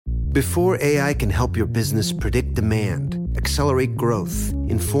Before AI can help your business predict demand, accelerate growth,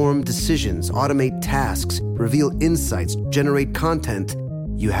 inform decisions, automate tasks, reveal insights, generate content,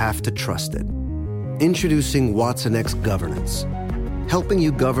 you have to trust it. Introducing watsonx Governance, helping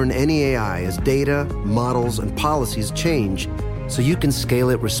you govern any AI as data, models, and policies change so you can scale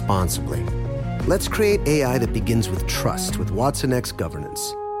it responsibly. Let's create AI that begins with trust with watsonx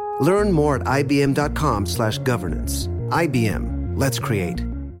Governance. Learn more at ibm.com/governance. IBM, let's create.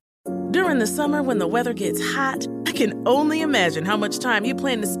 During the summer when the weather gets hot, I can only imagine how much time you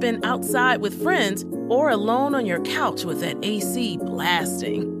plan to spend outside with friends or alone on your couch with that AC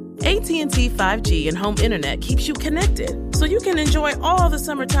blasting. AT&T 5G and home internet keeps you connected, so you can enjoy all the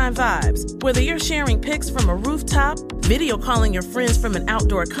summertime vibes, whether you're sharing pics from a rooftop, video calling your friends from an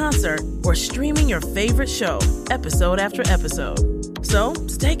outdoor concert, or streaming your favorite show, episode after episode. So,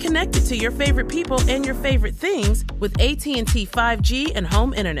 stay connected to your favorite people and your favorite things with AT&T 5G and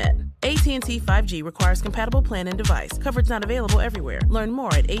home internet. AT&T 5G requires compatible plan and device. Coverage not available everywhere. Learn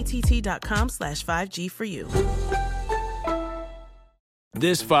more at att.com/5G for you.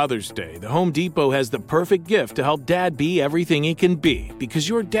 This Father's Day, the Home Depot has the perfect gift to help Dad be everything he can be, because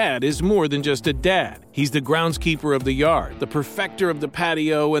your dad is more than just a dad. He's the groundskeeper of the yard, the perfecter of the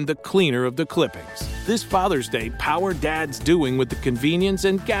patio, and the cleaner of the clippings. This Father's Day, power Dad's doing with the convenience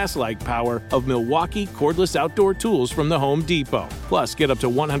and gas-like power of Milwaukee cordless outdoor tools from the Home Depot. Plus, get up to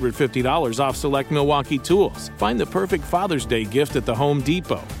 $150 off select Milwaukee tools. Find the perfect Father's Day gift at the Home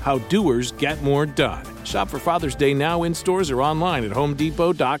Depot. How doers get more done. Shop for Father's Day now in stores or online at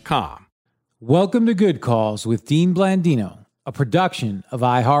homedepot.com. Welcome to Good Calls with Dean Blandino, a production of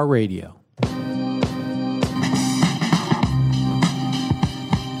iHeartRadio.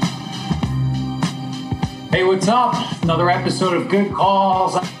 Hey, what's up? Another episode of Good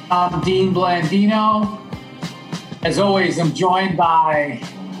Calls. I'm Dean Blandino. As always, I'm joined by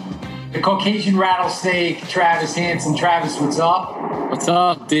the Caucasian rattlesnake, Travis Hanson. Travis, what's up? What's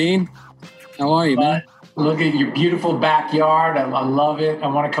up, Dean? How are you, man? Look at your beautiful backyard. I love it. I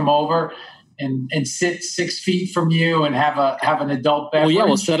want to come over and sit 6 feet from you and have an adult beverage. Well, yeah,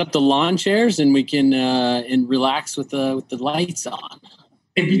 we'll set up the lawn chairs and we can and relax with the lights on.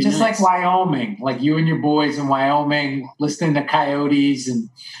 It'd be just nice. Like Wyoming, like you and your boys in Wyoming, listening to coyotes and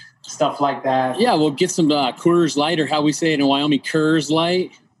stuff like that. Yeah, we'll get some Coors Light, or how we say it in Wyoming, Coors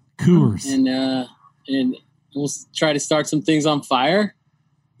Light. Coors. And we'll try to start some things on fire.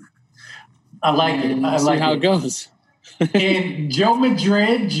 I like it. I like how it goes. And Joe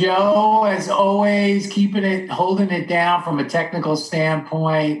Madrid, Joe, as always, holding it down from a technical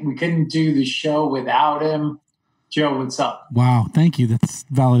standpoint. We couldn't do the show without him. Joe, what's up? Wow, thank you. That's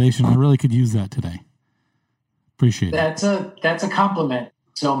validation. I really could use that today. Appreciate it. That's a compliment.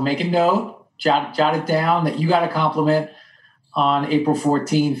 So make a note, jot it down that you got a compliment on April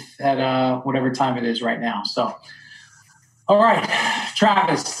 14th at whatever time it is right now. So, all right,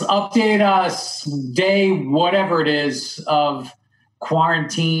 Travis, update us day whatever it is of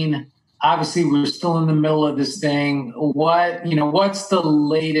quarantine. Obviously, we're still in the middle of this thing. What's the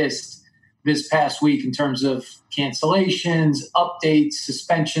latest this past week in terms of cancellations, updates,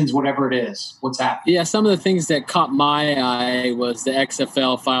 suspensions, whatever it is? What's happening? Yeah, some of the things that caught my eye was the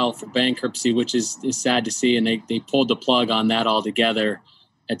XFL filed for bankruptcy, which is sad to see, and they pulled the plug on that altogether.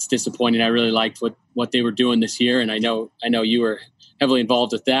 It's disappointing. I really liked what they were doing this year, and I know you were heavily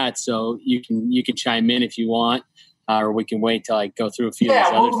involved with that, so you can chime in if you want, or we can wait till I go through a few of these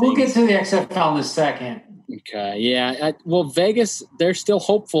other things. We'll get to the XFL in a second. Okay, yeah. Well, Vegas, they're still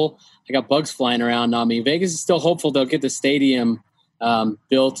hopeful. I got bugs flying around on me. Vegas is still hopeful they'll get the stadium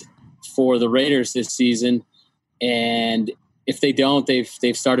built for the Raiders this season. And if they don't,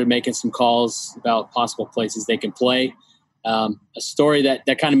 they've started making some calls about possible places they can play. A story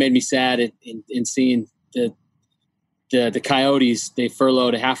that kind of made me sad in seeing the Coyotes, they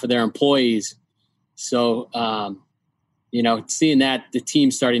furloughed half of their employees. So, seeing that the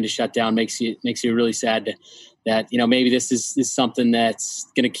team's starting to shut down makes you really sad that maybe this is something that's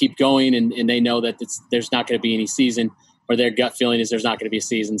going to keep going, and they know that there's not going to be any season, or their gut feeling is there's not going to be a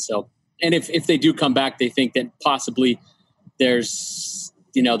season. So, and if they do come back, they think that possibly there's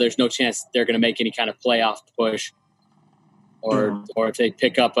no chance they're going to make any kind of playoff push, or if they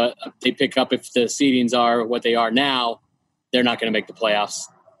pick up if the seedings are what they are now, they're not going to make the playoffs.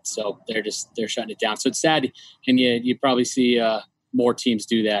 So they're shutting it down. So it's sad, and you probably see more teams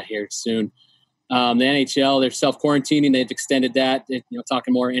do that here soon. The NHL, they're self-quarantining. They've extended that.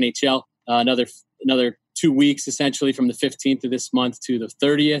 Talking more NHL, another 2 weeks essentially from the 15th of this month to the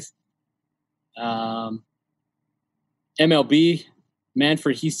 30th. MLB,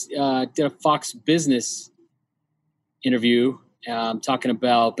 Manfred, he did a Fox Business interview talking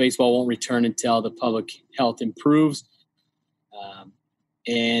about baseball won't return until the public health improves.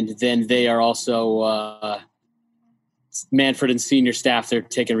 And then they are also Manfred and senior staff, they're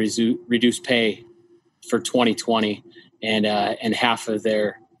taking reduced pay for 2020 and half of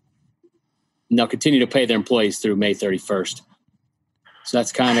they'll continue to pay their employees through May 31st. So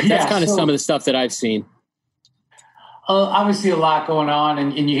that's kind of some of the stuff that I've seen. Obviously a lot going on,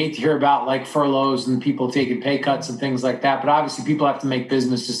 and you hate to hear about like furloughs and people taking pay cuts and things like that. But obviously people have to make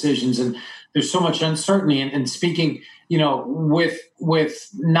business decisions, and there's so much uncertainty. And speaking, with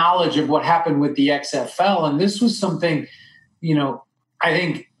knowledge of what happened with the XFL, and this was something, I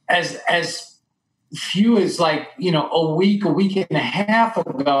think as few as like, a week and a half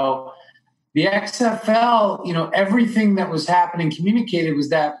ago, the XFL, everything that was happening communicated was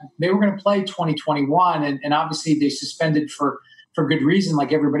that they were going to play 2021. And obviously they suspended for good reason,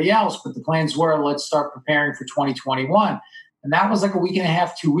 like everybody else. But the plans were, let's start preparing for 2021. And that was like a week and a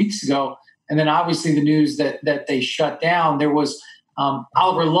half, 2 weeks ago. And then obviously the news that they shut down. There was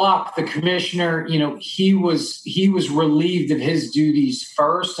Oliver Luck, the commissioner, he was relieved of his duties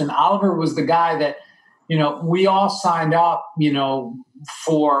first. And Oliver was the guy that, we all signed up,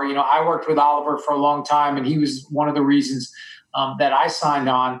 for, I worked with Oliver for a long time, and he was one of the reasons that I signed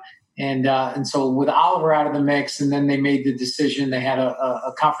on. And so with Oliver out of the mix, and then they made the decision, they had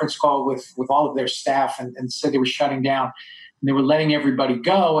a conference call with all of their staff and said they were shutting down and they were letting everybody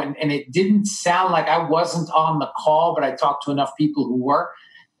go. And it didn't sound like, I wasn't on the call, but I talked to enough people who were.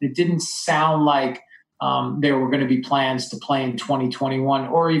 It didn't sound like there were going to be plans to play in 2021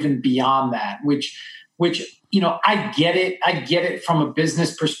 or even beyond that, which I get it. I get it from a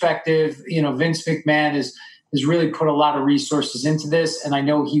business perspective. Vince McMahon has really put a lot of resources into this, and I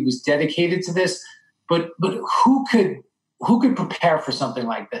know he was dedicated to this. But who could prepare for something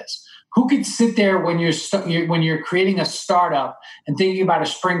like this? Who could sit there when you're creating a startup and thinking about a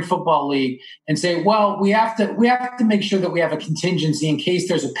spring football league and say, well, we have to make sure that we have a contingency in case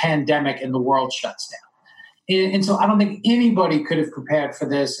there's a pandemic and the world shuts down. And so I don't think anybody could have prepared for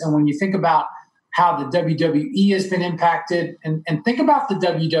this. And when you think about how the WWE has been impacted, and think about the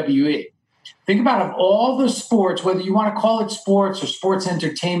WWE. Think about of all the sports, whether you want to call it sports or sports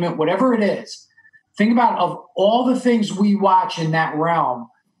entertainment, whatever it is, think about of all the things we watch in that realm,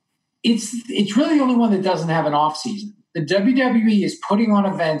 it's really the only one that doesn't have an off season. The WWE is putting on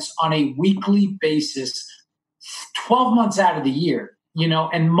events on a weekly basis, 12 months out of the year,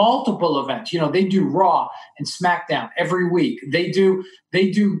 and multiple events. They do Raw and SmackDown every week. They do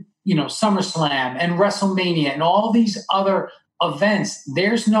SummerSlam and WrestleMania and all these other events.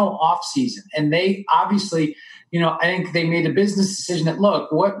 There's no off season. And they obviously, I think they made a business decision that,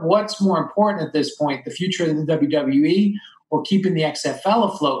 look, what's more important at this point, the future of the WWE or keeping the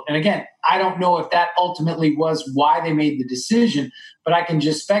XFL afloat? And again, I don't know if that ultimately was why they made the decision, but I can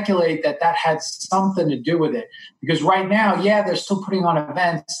just speculate that had something to do with it. Because right now, they're still putting on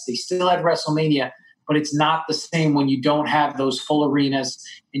events. They still had WrestleMania, but it's not the same when you don't have those full arenas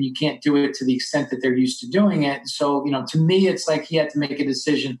and you can't do it to the extent that they're used to doing it. So, to me, it's like he had to make a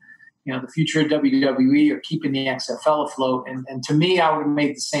decision, the future of WWE or keeping the XFL afloat. And to me, I would have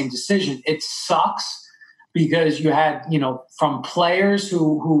made the same decision. It sucks because you had, from players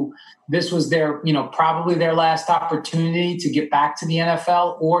who this was their, probably their last opportunity to get back to the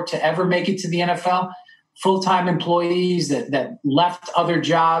NFL or to ever make it to the NFL. Full-time employees that left other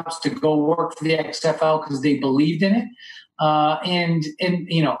jobs to go work for the XFL because they believed in it. And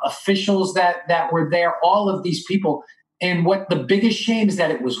officials that were there, all of these people. And what the biggest shame is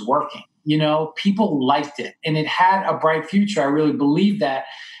that it was working. People liked it and it had a bright future. I really believe that.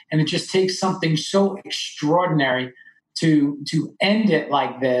 And it just takes something so extraordinary to end it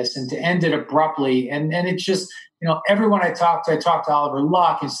like this and to end it abruptly. And it's just, everyone I talked to Oliver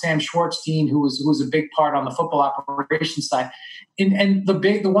Luck and Sam Schwartzstein, who was a big part on the football operations side. And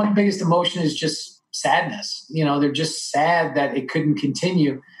the one biggest emotion is just sadness. They're just sad that it couldn't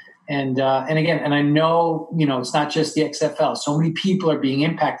continue. And again, and I know, it's not just the XFL. So many people are being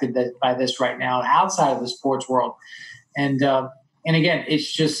impacted by this right now outside of the sports world. And again,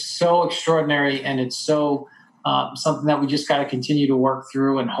 it's just so extraordinary, and it's so something that we just got to continue to work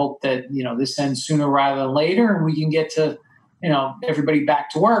through and hope that, this ends sooner rather than later, and we can get to, everybody back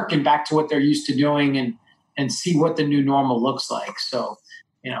to work and back to what they're used to doing and see what the new normal looks like. So,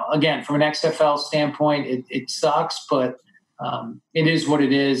 again, from an XFL standpoint, it sucks, but it is what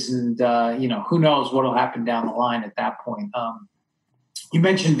it is. And, who knows what will happen down the line at that point. You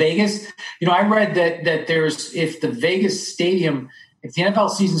mentioned Vegas. I read that there's, if the Vegas stadium, if the NFL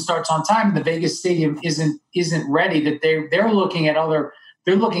season starts on time and the Vegas stadium isn't ready, that they're looking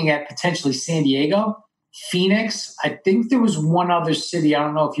at potentially San Diego Phoenix. I think there was one other city. I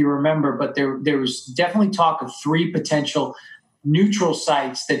don't know if you remember, but there was definitely talk of 3 potential neutral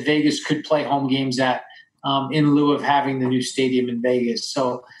sites that Vegas could play home games at in lieu of having the new stadium in Vegas.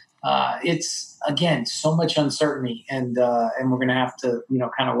 So it's, again, so much uncertainty, and we're going to have to,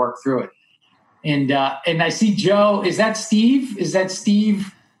 kind of work through it. And I see Joe. Is that Steve? Is that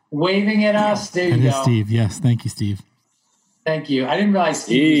Steve waving at us? There you go. Steve. Yes. Thank you, Steve. Thank you. I didn't realize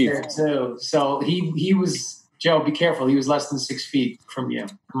Steve was there too. So he was, Joe, be careful. He was less than 6 feet from you.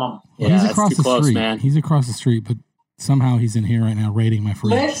 Come on. Yeah, he's across the close, street, man. He's across the street, but somehow he's in here right now raiding my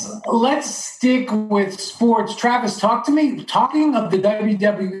fridge. Let's stick with sports. Travis, talk to me. Talking of the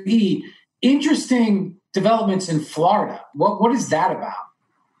WWE, interesting developments in Florida. What is that about?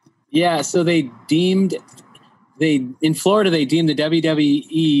 Yeah, so in Florida, they deemed the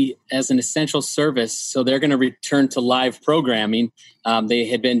WWE as an essential service, so they're going to return to live programming. They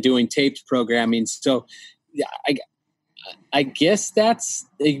had been doing taped programming, so I guess that's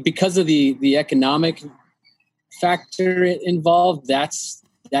because of the economic factor involved. That's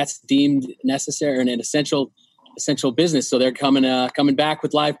deemed necessary and an essential business. So they're coming back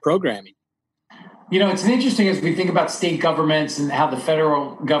with live programming. It's interesting as we think about state governments and how the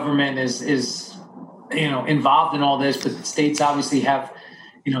federal government is involved in all this, but the states obviously have,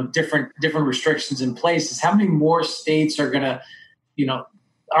 different restrictions in place. Is how many more states are going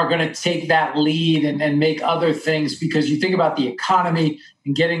to take that lead and make other things, because you think about the economy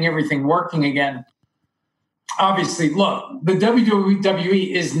and getting everything working again. Obviously, look, the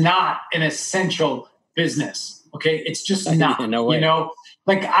WWE is not an essential business. Okay. It's just not, no way.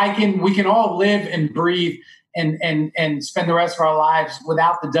 We can all live and breathe and spend the rest of our lives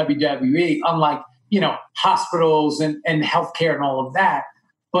without the WWE, unlike, hospitals and healthcare and all of that.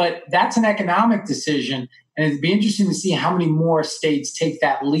 But that's an economic decision. And it'd be interesting to see how many more states take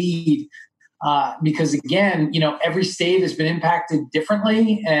that lead. Because again, every state has been impacted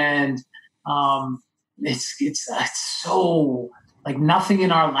differently. And it's so like nothing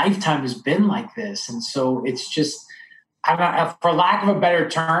in our lifetime has been like this. And so it's just, for lack of a better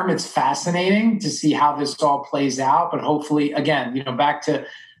term, it's fascinating to see how this all plays out. But hopefully, again, back to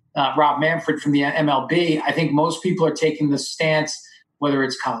Rob Manfred from the MLB, I think most people are taking the stance, whether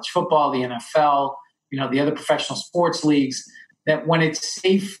it's college football, the NFL, the other professional sports leagues, that when it's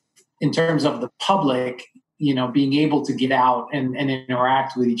safe in terms of the public, being able to get out and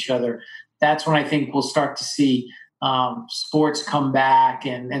interact with each other, that's when I think we'll start to see sports come back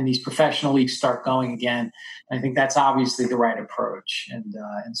and these professional leagues start going again. And I think that's obviously the right approach. And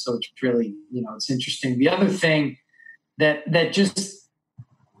so it's really, it's interesting. The other thing that just,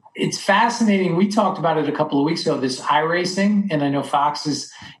 it's fascinating. We talked about it a couple of weeks ago, this iRacing, and I know Fox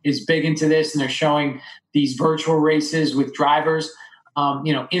is big into this, and they're showing these virtual races with drivers,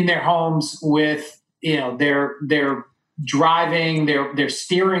 in their homes with, their driving, their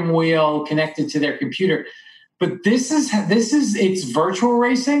steering wheel connected to their computer. But this is it's virtual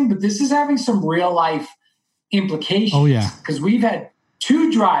racing, but this is having some real life implications. Oh yeah, because we've had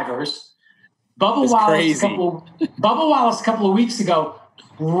 2 drivers. Bubba Wallace a couple of weeks ago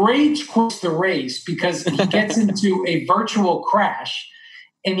rage quits the race because he gets into a virtual crash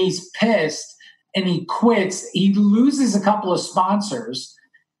and he's pissed and he quits. He loses a couple of sponsors.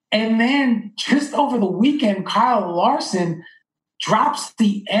 And then just over the weekend, Kyle Larson drops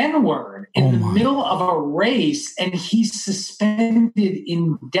the N-word in the middle of a race and he's suspended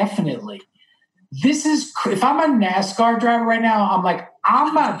indefinitely. This is, if I'm a NASCAR driver right now, I'm like,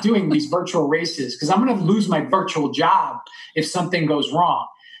 I'm not doing these virtual races because I'm going to lose my virtual job if something goes wrong.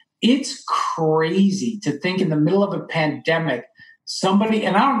 It's crazy to think in the middle of a pandemic, somebody,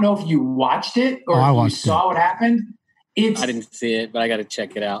 and I don't know if you watched it or if you saw what happened. I didn't see it, but I got to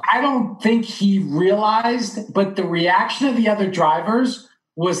check it out. I don't think he realized, but the reaction of the other drivers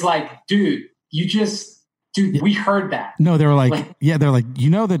was like, dude, we heard that. No, they were like, they're like,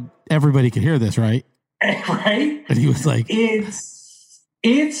 that everybody could hear this, right? Right? And he was like,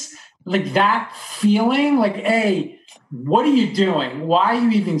 it's like that feeling like, A, what are you doing? Why are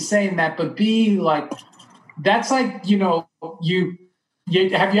you even saying that? But B, like, that's like, you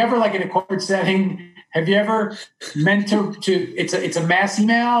have you ever, like, in a corporate setting, have you ever meant to it's a mass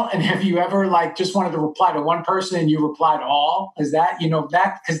email, and have you ever, like, just wanted to reply to one person and you replied all? Is that,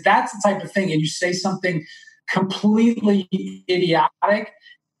 that, because that's the type of thing, and you say something completely idiotic,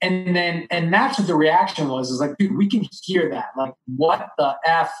 and that's what the reaction was, is like, dude, we can hear that. Like, what the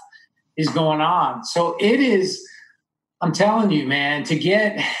F is going on? So it is, I'm telling you, man, to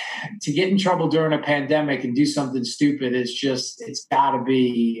get in trouble during a pandemic and do something stupid is just, it's got to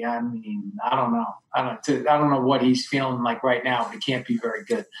be, I mean, I don't know. I don't know what he's feeling like right now, but it can't be very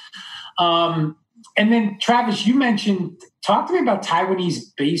good. And then, Travis, you mentioned, talk to me about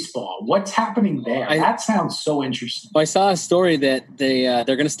Taiwanese baseball. What's happening there? That sounds so interesting. Well, I saw a story that they're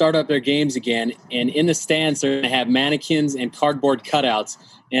going to start up their games again, and in the stands they're going to have mannequins and cardboard cutouts.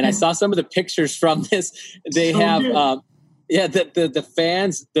 And I saw some of the pictures from this. They have, the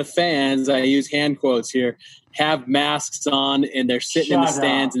fans. I use hand quotes here. Have masks on, and they're sitting in the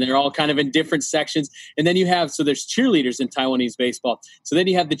stands, and they're all kind of in different sections. And then there's cheerleaders in Taiwanese baseball. So then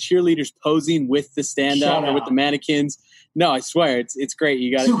you have the cheerleaders posing with the stand-up or with the mannequins. No, I swear, it's great.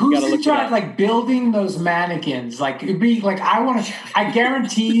 You got to look at it. Who's in charge, like building those mannequins? Like it'd be like I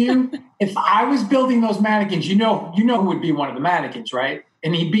guarantee you, if I was building those mannequins, you know who would be one of the mannequins, right?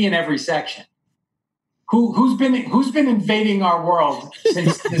 And he'd be in every section. Who's been invading our world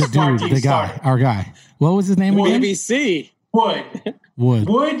since this our guy. What was his name again? ABC.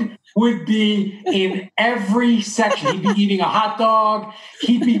 Wood would be in every section. He'd be eating a hot dog.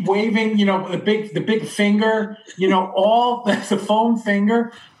 He'd be waving, the big finger, all the foam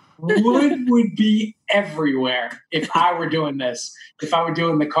finger. Wood be everywhere if I were doing this, if I were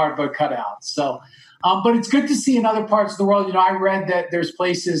doing the cardboard cutouts. So, but it's good to see in other parts of the world. I read that there's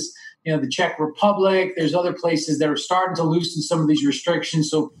places, the Czech Republic, there's other places that are starting to loosen some of these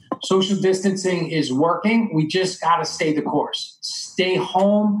restrictions. So social distancing is working. We just got to stay the course. Stay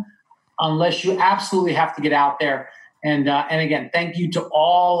home unless you absolutely have to get out there. And again, thank you to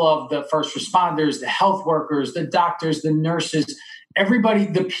all of the first responders, the health workers, the doctors, the nurses, everybody,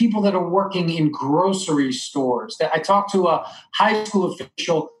 the people that are working in grocery stores. I talked to a high school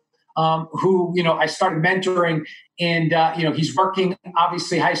official who, I started mentoring, and, he's working,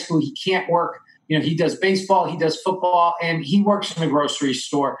 obviously high school. He can't work. He does baseball, he does football, and he works in a grocery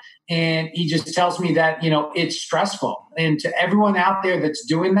store. And he just tells me that, it's stressful. And to everyone out there that's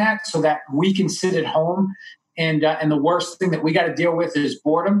doing that so that we can sit at home, and the worst thing that we got to deal with is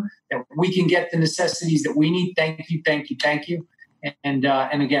boredom, that we can get the necessities that we need. Thank you. And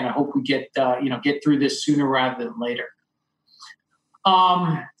again, I hope we get through this sooner rather than later.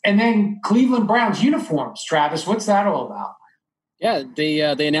 And then Cleveland Browns uniforms, Travis, what's that all about? Yeah,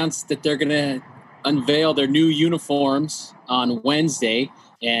 they announced that they're going to unveil their new uniforms on Wednesday,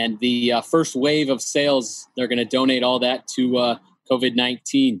 and the first wave of sales, they're going to donate all that to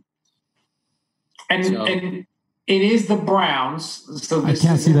COVID-19. And it is the Browns, so I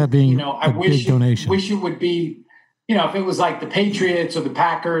can't see that being big donation. Wish it would be. If it was like the Patriots or the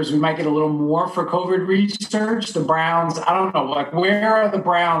Packers, we might get a little more for COVID research. The Browns, I don't know. Like, where are the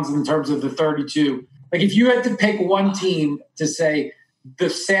Browns in terms of the 32? Like, if you had to pick one team to say the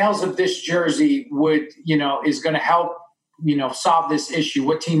sales of this jersey is going to help, solve this issue,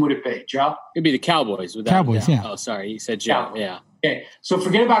 what team would it be, Joe? It'd be the Cowboys. Cowboys, yeah. Oh, sorry. You said Joe. Yeah. Okay. So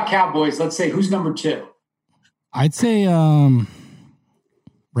forget about Cowboys. Let's say who's number 2? I'd say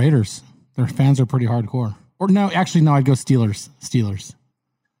Raiders. Their fans are pretty hardcore. Or no, actually, no. I'd go Steelers.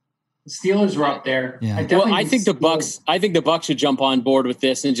 Steelers are up there. Yeah. I think the Bucks. I think the Bucks should jump on board with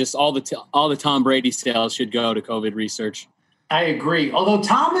this, and just all the Tom Brady sales should go to COVID research. I agree. Although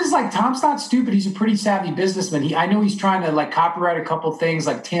Tom's not stupid. He's a pretty savvy businessman. I know he's trying to copyright a couple things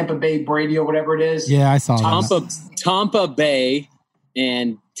like Tampa Bay Brady or whatever it is. Yeah, I saw that. Tampa Bay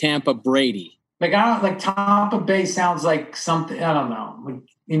and Tampa Brady. Tampa Bay sounds like something. I don't know. Like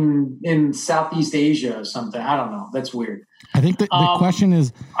in Southeast Asia or something. I don't know. That's weird. I think the question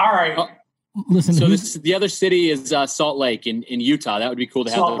is, all right. Listen. So the other city is Salt Lake in Utah. That would be cool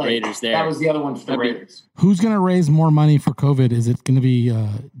to have the Raiders there. That was the other one for the Raiders. Who's going to raise more money for COVID? Is it going to be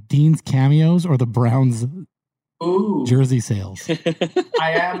Dean's cameos or the Browns jersey sales?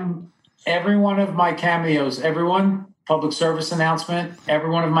 I am every one of my cameos. Everyone, public service announcement. Every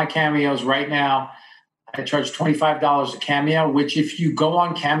one of my cameos right now. I charge $25 a cameo, which if you go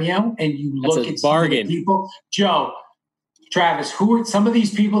on Cameo and you look at bargain people, Joe, Travis, who are some of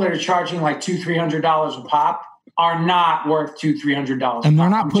these people that are charging like $200-$300 a pop are not worth $200-$300. And they're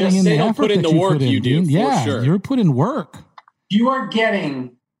not putting in the effort put in that the you work put in, you do. Yeah, for sure. You're putting work. You are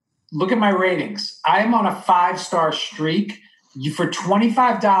getting. Look at my ratings. I am on a 5-star streak. For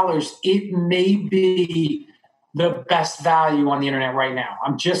 $25, it may be the best value on the internet right now.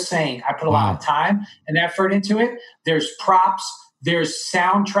 I'm just saying, I put a lot of time and effort into it. There's props, there's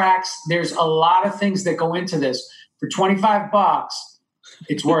soundtracks, there's a lot of things that go into this. For $25,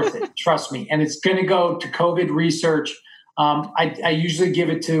 it's worth it. Trust me. And it's going to go to COVID research. I usually give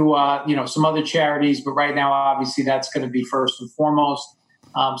it to, some other charities, but right now, obviously that's going to be first and foremost.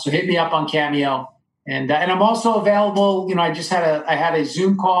 So hit me up on Cameo. And I'm also available. I just had a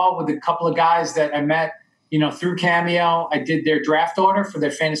Zoom call with a couple of guys that I met, through Cameo. I did their draft order for their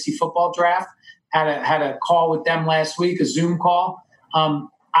fantasy football draft. Had a call with them last week, a Zoom call.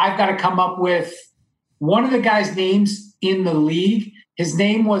 I've got to come up with one of the guys' names in the league, his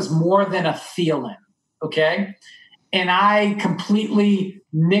name was more than a Thielen, okay? And I completely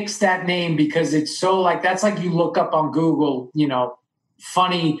nixed that name because it's so like, that's like you look up on Google,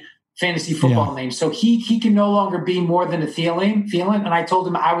 funny fantasy football names. So he can no longer be more than a Thielen. And I told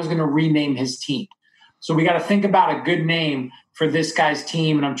him I was going to rename his team. So we got to think about a good name for this guy's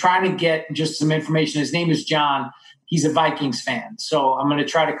team. And I'm trying to get just some information. His name is John. He's a Vikings fan. So I'm going to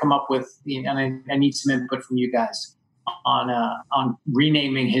try to come up with, and I need some input from you guys on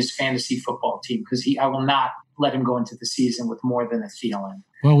renaming his fantasy football team, because I will not let him go into the season with more than a Thielen.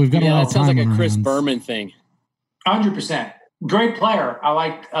 Well, we've got a lot of time. That sounds like a Chris Berman thing. 100%. Great player. I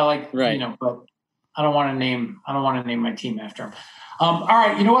like, right. But I don't want to name my team after him. All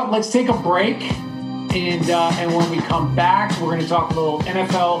right. You know what? Let's take a break. And when we come back, we're going to talk a little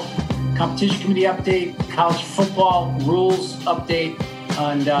NFL competition committee update, college football rules update,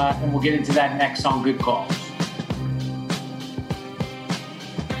 and we'll get into that next on Good Calls.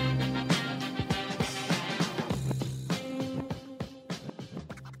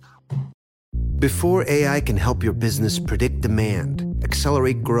 Before AI can help your business predict demand,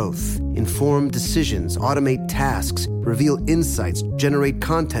 accelerate growth, inform decisions, automate tasks, reveal insights, generate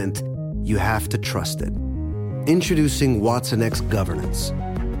content, you have to trust it. Introducing watsonx Governance,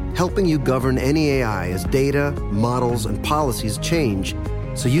 helping you govern any AI as data, models, and policies change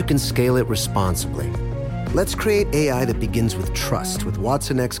so you can scale it responsibly. Let's create AI that begins with trust with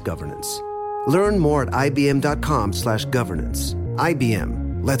watsonx Governance. Learn more at ibm.com/governance.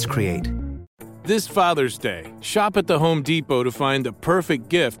 IBM, let's create. This Father's Day, shop at the Home Depot to find the perfect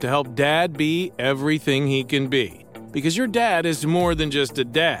gift to help Dad be everything he can be. Because your dad is more than just a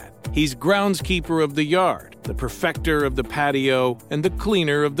dad. He's groundskeeper of the yard, the perfecter of the patio, and the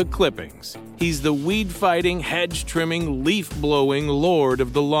cleaner of the clippings. He's the weed-fighting, hedge-trimming, leaf-blowing lord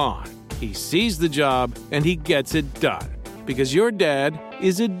of the lawn. He sees the job, and he gets it done. Because your dad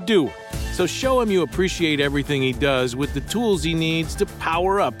is a doer. So show him you appreciate everything he does with the tools he needs to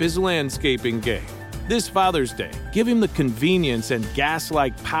power up his landscaping game. This Father's Day, give him the convenience and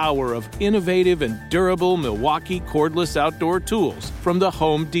gas-like power of innovative and durable Milwaukee cordless outdoor tools from the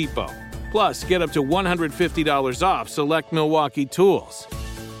Home Depot. Plus, get up to $150 off select Milwaukee tools.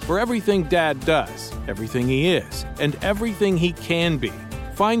 For everything Dad does, everything he is, and everything he can be,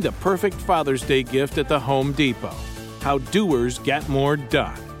 find the perfect Father's Day gift at the Home Depot. How doers get more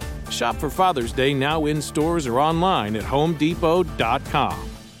done. Shop for Father's Day now in stores or online at homedepot.com.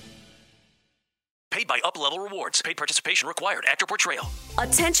 Paid by UpLevel Rewards. Paid participation required. Actor portrayal.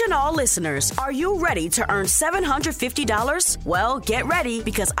 Attention all listeners. Are you ready to earn $750? Well, get ready,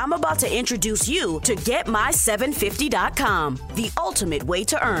 because I'm about to introduce you to GetMy750.com, the ultimate way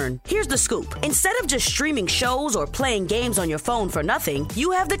to earn. Here's the scoop. Instead of just streaming shows or playing games on your phone for nothing,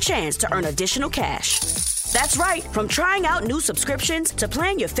 you have the chance to earn additional cash. That's right. From trying out new subscriptions to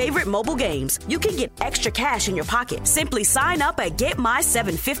playing your favorite mobile games, you can get extra cash in your pocket. Simply sign up at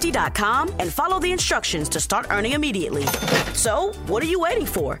GetMy750.com and follow the instructions to start earning immediately. So, what are you waiting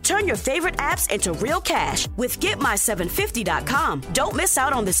for? Turn your favorite apps into real cash with GetMy750.com. Don't miss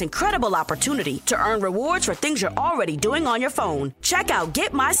out on this incredible opportunity to earn rewards for things you're already doing on your phone. Check out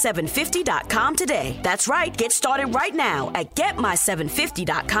GetMy750.com today. That's right. Get started right now at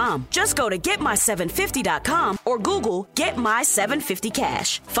GetMy750.com. Just go to GetMy750.com or Google Get My 750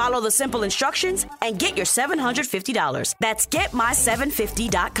 Cash. Follow the simple instructions and get your $750. That's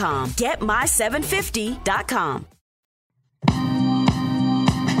GetMy750.com. GetMy750.com.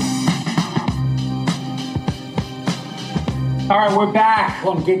 All right, we're back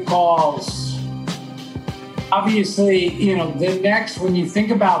on Good Calls. Obviously, the next, when you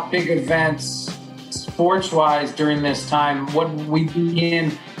think about big events, sports-wise during this time, what we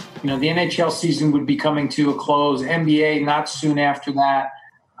begin, the NHL season would be coming to a close. NBA, not soon after that,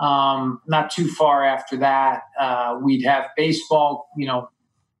 not too far after that. We'd have baseball,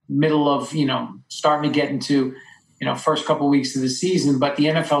 middle of, starting to get into, first couple of weeks of the season. But the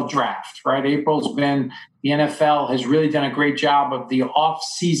NFL draft, right? April's been, the NFL has really done a great job of the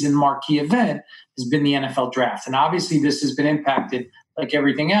off-season marquee event has been the NFL draft. And obviously this has been impacted, like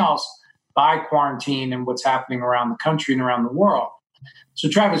everything else, by quarantine and what's happening around the country and around the world. So,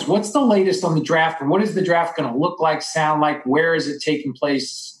 Travis, what's the latest on the draft? And what is the draft going to look like, sound like? Where is it taking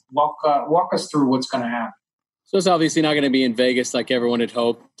place? Walk us through what's going to happen. So it's obviously not going to be in Vegas like everyone had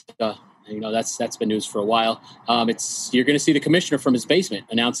hoped. That's been news for a while. You're going to see the commissioner from his basement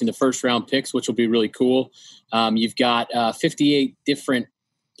announcing the first round picks, which will be really cool. You've got 58 different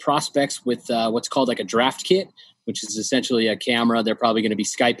prospects with what's called like a draft kit, which is essentially a camera. They're probably going to be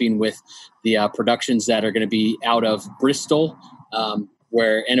Skyping with the productions that are going to be out of Bristol.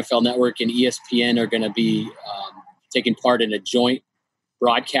 where NFL Network and ESPN are going to be taking part in a joint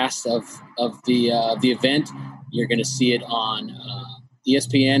broadcast of the event. You're going to see it on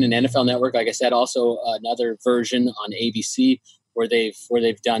ESPN and NFL Network. Like I said, also another version on ABC where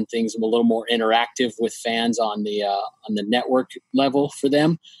they've done things a little more interactive with fans on the network level for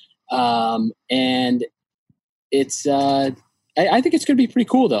them. And it's I think it's going to be pretty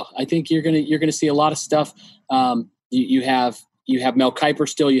cool, though. I think you're going to see a lot of stuff. You have Mel Kiper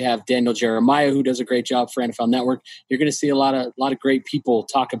still. You have Daniel Jeremiah, who does a great job for NFL Network. You're going to see a lot of great people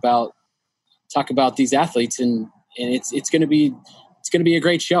talk about these athletes, and it's going to be a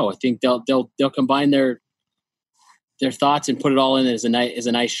great show. I think they'll combine their thoughts and put it all in as a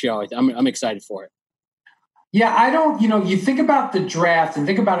nice show. I'm excited for it. Yeah, I don't. You think about the draft and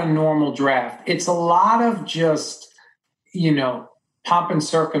think about a normal draft. It's a lot of just pomp and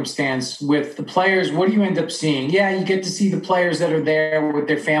circumstance with the players. What do you end up seeing? Yeah, you get to see the players that are there with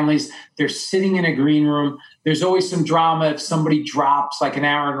their families. They're sitting in a green room. There's always some drama if somebody drops, like an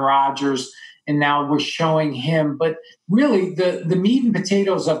Aaron Rodgers, and now we're showing him. But really, the meat and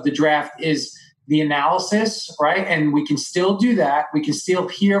potatoes of the draft is the analysis, right? And we can still do that. We can still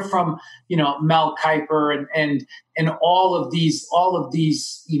hear from, Mel Kiper and all of these,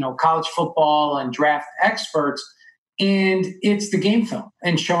 college football and draft experts. And it's the game film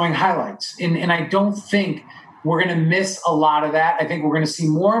and showing highlights. And I don't think we're going to miss a lot of that. I think we're going to see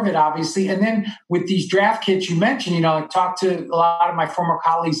more of it, obviously. And then with these draft kits you mentioned, I talked to a lot of my former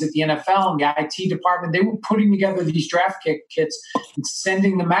colleagues at the NFL and the IT department. They were putting together these draft kits and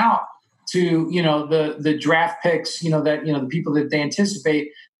sending them out to, the draft picks, the people that they anticipate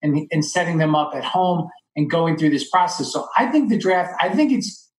and setting them up at home and going through this process. So I think the draft,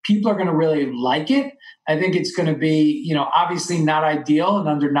 people are going to really like it. I think it's going to be, obviously not ideal, and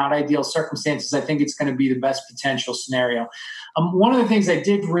under not ideal circumstances, I think it's going to be the best potential scenario. One of the things I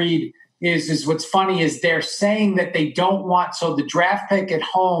did read is what's funny is they're saying that they don't want, so the draft pick at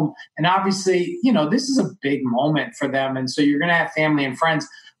home, and obviously, this is a big moment for them. And so you're going to have family and friends,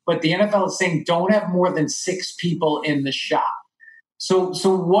 but the NFL is saying don't have more than 6 people in the shop. So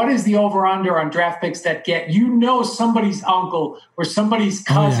what is the over-under on draft picks that get, somebody's uncle or somebody's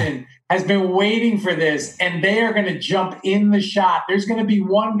cousin has been waiting for this, and they are going to jump in the shot. There's going to be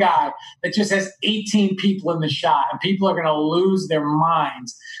one guy that just has 18 people in the shot, and people are going to lose their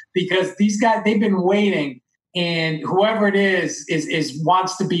minds because these guys, they've been waiting, and whoever it is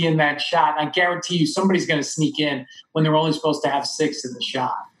wants to be in that shot. And I guarantee you somebody's going to sneak in when they're only supposed to have 6 in the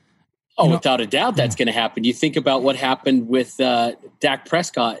shot. Oh, without a doubt, that's going to happen. You think about what happened with Dak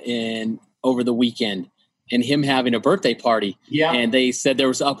Prescott over the weekend and him having a birthday party. Yeah. And they said there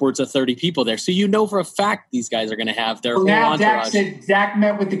was upwards of 30 people there. So for a fact these guys are going to have their whole entourage. Dak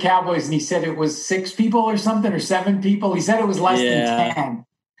met with the Cowboys and he said it was 6 people or something, or 7 people. He said it was less than 10.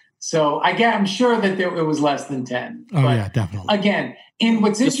 So I'm sure that it was less than 10. Oh, yeah, definitely. Again, and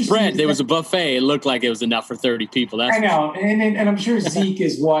what's interesting, spread, there was a buffet. It looked like it was enough for 30 people. I know, and I'm sure Zeke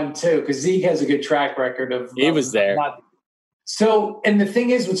is one too, because Zeke has a good track record of. He was there. So, and the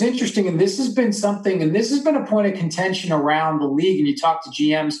thing is, what's interesting, and this has been something, and this has been a point of contention around the league, and you talk to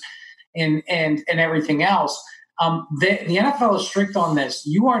GMs and everything else. The NFL is strict on this.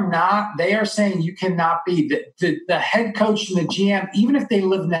 They are saying you cannot be the head coach and the GM, even if they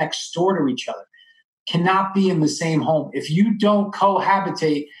live next door to each other, cannot be in the same home. If you don't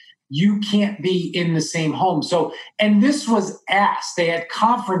cohabitate, you can't be in the same home. So, and this was asked. They had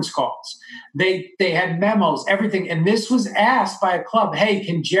conference calls. They had memos, everything. And this was asked by a club, hey,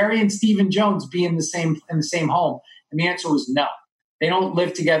 can Jerry and Stephen Jones be in the same home? And the answer was no. They don't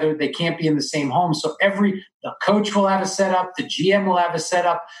live together. They can't be in the same home. So the coach will have a setup. The GM will have a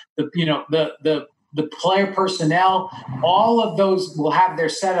setup. The player personnel, all of those will have their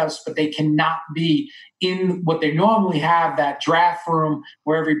setups, but they cannot be in what they normally have, that draft room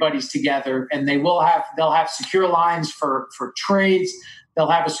where everybody's together. And they'll have secure lines for trades. They'll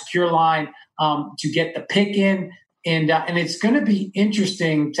have a secure line to get the pick in. And it's going to be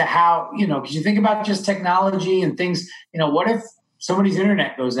interesting to how, because you think about just technology and things, what if somebody's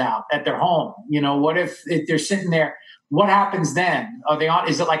internet goes out at their home? What if they're sitting there? What happens then? Are they on?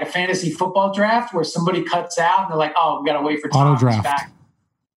 Is it like a fantasy football draft where somebody cuts out and they're like, "Oh, we got to wait for Tom to come back."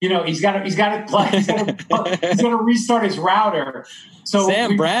 He's got to play. He's got to restart his router. So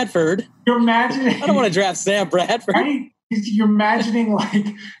Sam Bradford. You're imagining. I don't want to draft Sam Bradford. Right? You're imagining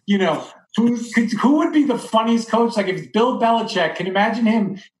who would be the funniest coach? Like if it's Bill Belichick, can you imagine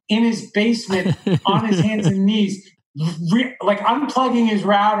him in his basement on his hands and knees? Like unplugging his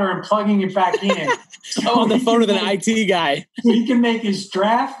router and plugging it back in. So on the phone with an IT guy. So he can make his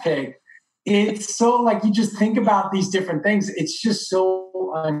draft pick. it's so like you just think about these different things. It's just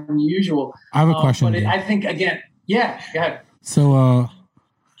so unusual. I have a question. But I think, again, yeah, go ahead. So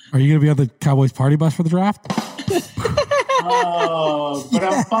are you going to be on the Cowboys party bus for the draft? Oh,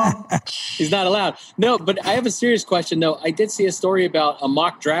 but he's not allowed. No, but I have a serious question, though. I did see a story about a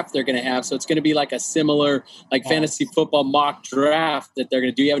mock draft they're going to have. So it's going to be like a similar fantasy football mock draft that they're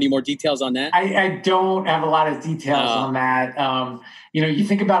going to do. You have any more details on that? I don't have a lot of details on that. You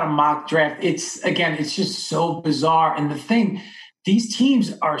think about a mock draft. It's just so bizarre. And the thing, these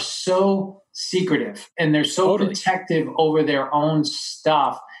teams are so secretive and they're so protective over their own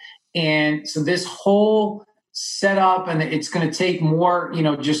stuff. And so this whole set up, and it's going to take more,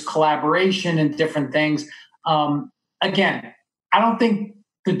 just collaboration and different things. Again, I don't think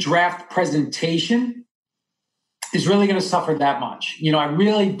the draft presentation is really going to suffer that much. I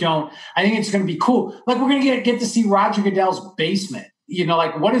really don't. I think it's going to be cool. Like, we're going to get to see Roger Goodell's basement.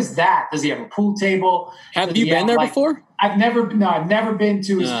 What is that? Does he have a pool table? Have you been there before? I've never been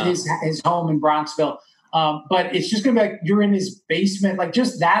to his home in Bronxville. But it's just going to be like you're in his basement. Like,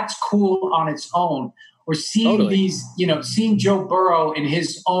 just that's cool on its own. Or seeing these, seeing Joe Burrow in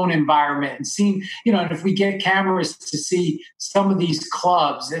his own environment, and seeing, and if we get cameras to see some of these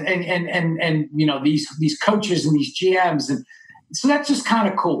clubs and these coaches and these GMs, and so that's just kind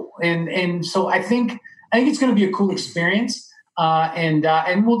of cool. And so I think it's going to be a cool experience. And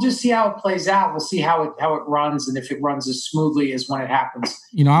we'll just see how it plays out. We'll see how it runs, and if it runs as smoothly as when it happens.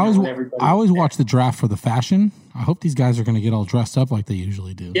 I always watch the draft for the fashion. I hope these guys are going to get all dressed up like they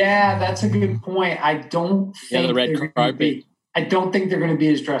usually do. Yeah, that's a good point. I don't think the red carpet. I don't think they're going to be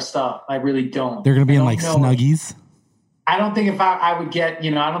as dressed up. I really don't. They're going to be in like Snuggies. I don't think if I would get,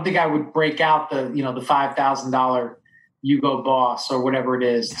 I don't think I would break out the $5,000 Hugo Boss or whatever it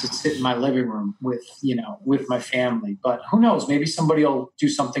is to sit in my living room with my family. But who knows? Maybe somebody will do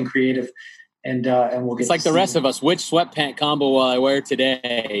something creative, and we'll get. It's like the rest of us. Which sweatpant combo will I wear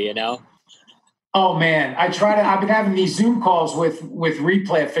today? Oh man, I've been having these Zoom calls with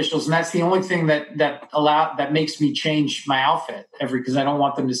replay officials, and that's the only thing that makes me change my outfit because I don't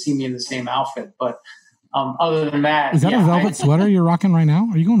want them to see me in the same outfit. But other than that, is that a velvet sweater you're rocking right now?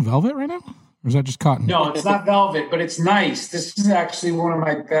 Are you going velvet right now? Or is that just cotton? No, it's not velvet, but it's nice. This is actually one of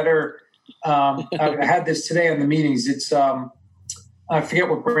my better. I had this today on the meetings. It's I forget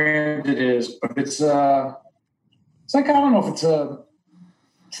what brand it is, but it's like, I don't know if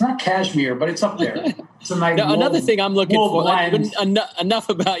it's not cashmere, but it's up there. It's a nice. Another thing I'm looking for. Enough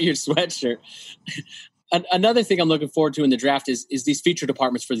about your sweatshirt. Another thing I'm looking forward to in the draft is these feature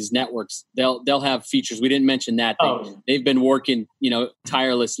departments for these networks. They'll have features. We didn't mention that. They've been working,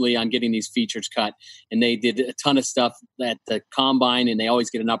 tirelessly on getting these features cut, and they did a ton of stuff at the combine, and they always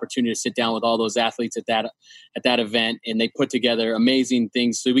get an opportunity to sit down with all those athletes at that event, and they put together amazing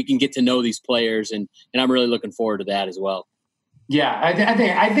things so we can get to know these players, and I'm really looking forward to that as well. Yeah,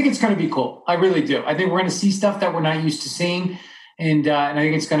 I think it's going to be cool. I really do. I think we're going to see stuff that we're not used to seeing. And I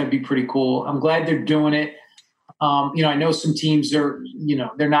think it's going to be pretty cool. I'm glad they're doing it. I know some teams are,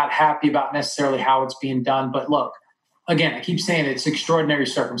 they're not happy about necessarily how it's being done. But look, again, I keep saying it's extraordinary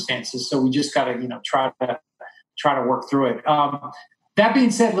circumstances. So we just got to, try to work through it. That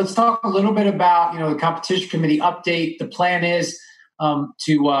being said, let's talk a little bit about, the competition committee update. The plan is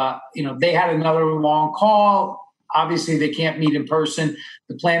they had another long call. Obviously, they can't meet in person.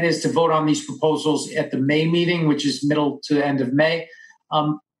 The plan is to vote on these proposals at the May meeting, which is middle to the end of May.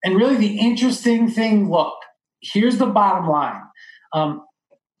 And really the interesting thing, look, here's the bottom line. The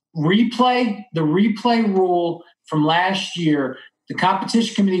replay rule from last year, the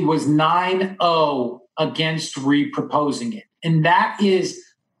competition committee was 9-0 against re-proposing it. And that is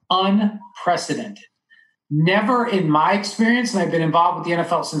unprecedented. Never in my experience, and I've been involved with the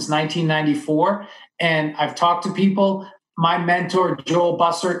NFL since 1994, and I've talked to people. My mentor, Joel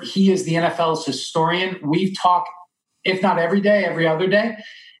Bussert, he is the NFL's historian. We've talked, if not every day, every other day,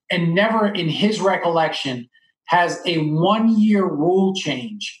 and never in his recollection has a 1-year rule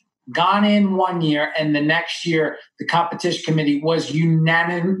change gone in 1 year, and the next year the competition committee was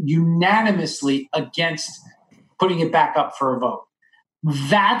unanimously against putting it back up for a vote.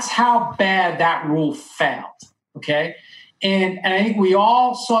 That's how bad that rule failed, okay? And I think we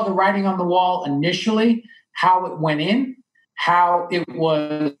all saw the writing on the wall initially, how it went in, how it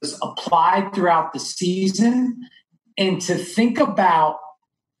was applied throughout the season, and to think about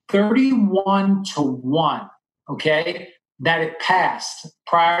 31-1, okay, that it passed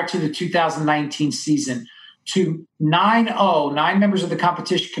prior to the 2019 season to 9-0, 9 members of the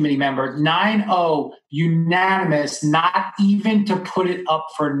competition committee member, 9-0 unanimous, not even to put it up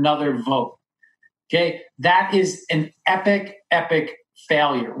for another vote. Okay, that is an epic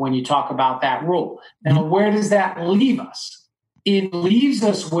failure when you talk about that rule. Now, where does that leave us? It leaves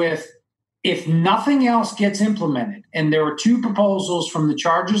us with, if nothing else gets implemented, and there are two proposals from the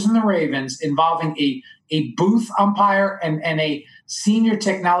Chargers and the Ravens involving a booth umpire and a senior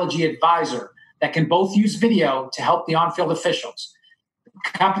technology advisor that can both use video to help the on-field officials.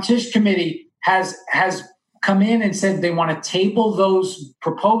 The competition committee has come in and said they want to table those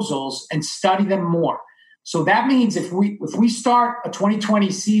proposals and study them more. So that means if we start a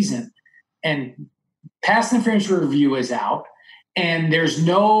 2020 season and pass interference review is out and there's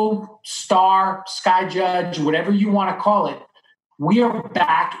no sky judge, whatever you want to call it, we are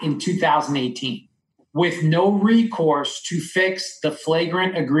back in 2018 with no recourse to fix the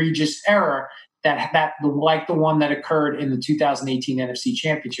flagrant, egregious error that like the one that occurred in the 2018 NFC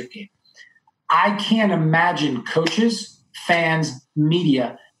Championship game. I can't imagine coaches, fans,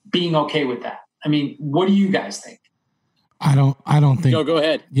 media being okay with that. I mean, what do you guys think? I don't think. No, go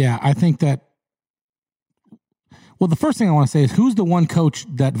ahead. Yeah, I think that. Well, the first thing I want to say is, who's the one coach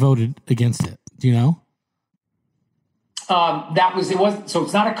that voted against it? Do you know? So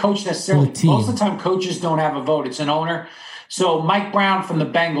it's not a coach necessarily. Most of the time, coaches don't have a vote. It's an owner. So Mike Brown from the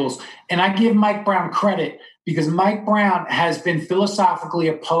Bengals, and I give Mike Brown credit because Mike Brown has been philosophically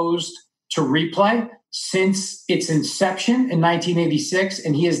opposed to replay since its inception in 1986,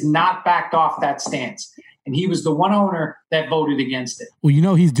 and he has not backed off that stance. And he was the one owner that voted against it.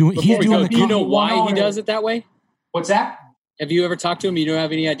 Well, he's doing. Do you know why he does it that way? What's that? Have you ever talked to him? You don't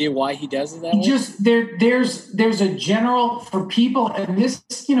have any idea why he does it that way? Just there's a general for people, and this,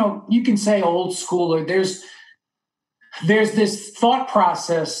 you can say old school, or there's this thought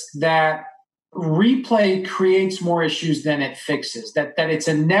process that replay creates more issues than it fixes, that it's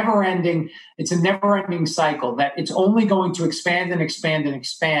a never ending cycle, that it's only going to expand and expand and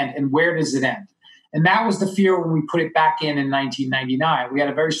expand. And where does it end? And that was the fear when we put it back in 1999. We had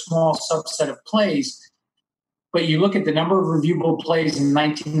a very small subset of plays, but you look at the number of reviewable plays in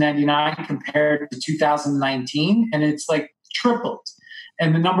 1999 compared to 2019, and it's like tripled.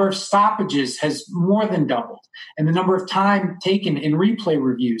 And the number of stoppages has more than doubled. And the number of time taken in replay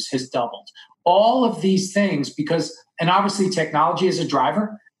reviews has doubled. All of these things, and obviously technology is a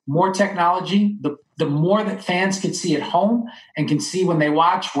driver. More technology, the more that fans can see at home and can see when they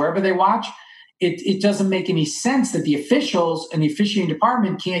watch, wherever they watch, it doesn't make any sense that the officials and the officiating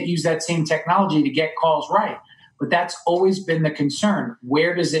department can't use that same technology to get calls right. But that's always been the concern.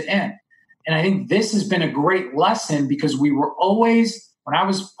 Where does it end? And I think this has been a great lesson because we were always, when I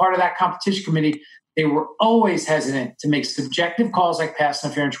was part of that competition committee, they were always hesitant to make subjective calls like pass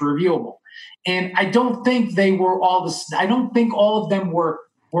interference reviewable. And I don't think they were I don't think all of them were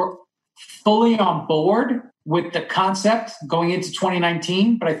fully on board with the concept going into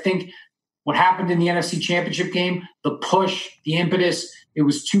 2019. But I think what happened in the NFC Championship game, the push, the impetus, it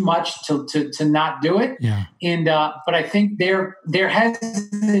was too much to not do it. Yeah. And but I think their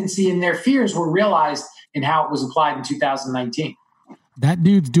hesitancy and their fears were realized in how it was applied in 2019. That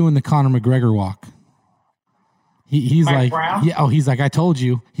dude's doing the Conor McGregor walk. He's Mike like, Brown? Yeah. Oh, he's like, I told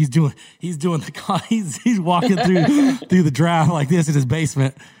you. He's walking through the draft like this in his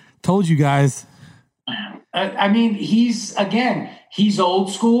basement. Told you guys. I mean, he's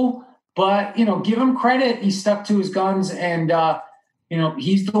old school, but give him credit. He stuck to his guns, and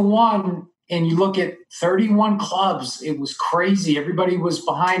he's the one. And you look at 31 clubs; it was crazy. Everybody was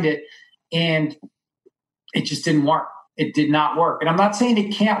behind it, and it just didn't work. It did not work. And I'm not saying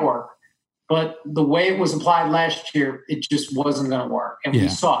it can't work. But the way it was applied last year, it just wasn't going to work. And we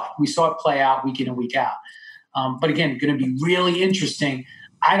saw it. We saw it play out week in and week out. But again, going to be really interesting.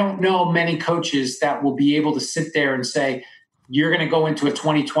 I don't know many coaches that will be able to sit there and say, you're going to go into a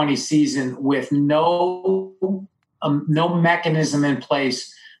 2020 season with no mechanism in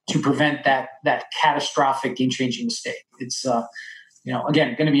place to prevent that catastrophic game-changing mistake. It's,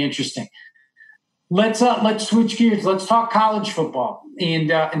 again, going to be interesting. Let's switch gears. Let's talk college football.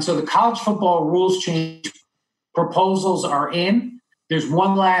 And so the college football rules change proposals are in. There's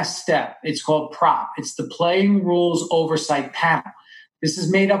one last step. It's called PROP. It's the Playing Rules Oversight Panel. This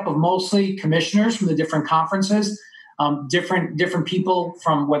is made up of mostly commissioners from the different conferences, different people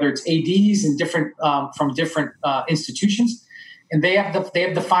from whether it's ADs and different from different institutions, and they have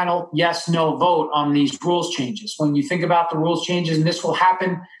the final yes/no vote on these rules changes. When you think about the rules changes, and this will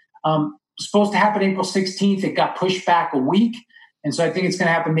happen. Supposed to happen April 16th. It got pushed back a week. And so I think it's going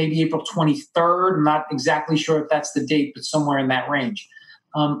to happen maybe April 23rd. I'm not exactly sure if that's the date, but somewhere in that range.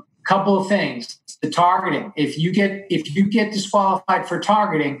 Couple of things. The targeting. If you get disqualified for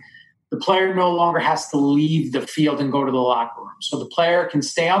targeting, the player no longer has to leave the field and go to the locker room. So the player can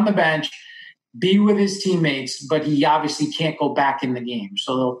stay on the bench be with his teammates, but he obviously can't go back in the game.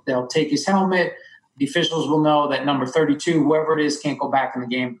 So they'll take his helmet. The officials will know that number 32, whoever it is, can't go back in the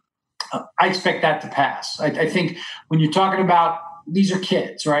game. I expect that to pass. I think when you're talking about, these are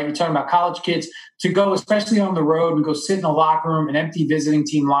kids, right? You're talking about college kids, to go, especially on the road, and go sit in a locker room, an empty visiting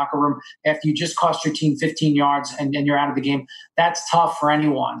team locker room, after you just cost your team 15 yards and you're out of the game. That's tough for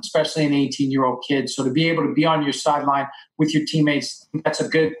anyone, especially an 18-year-old kid. So to be able to be on your sideline with your teammates, that's a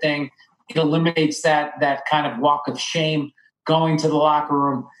good thing. It eliminates that kind of walk of shame going to the locker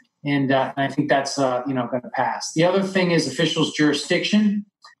room. And I think that's going to pass. The other thing is officials' jurisdiction.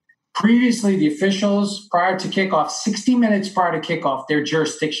 Previously, the officials, prior to kickoff, 60 minutes prior to kickoff, their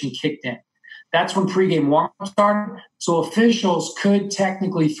jurisdiction kicked in. That's when pregame warm-up started. So officials could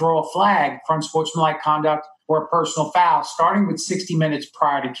technically throw a flag for unsportsmanlike conduct or a personal foul starting with 60 minutes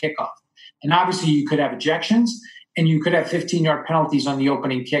prior to kickoff. And obviously, you could have ejections and you could have 15-yard penalties on the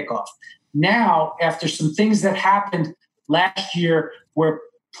opening kickoff. Now, after some things that happened last year where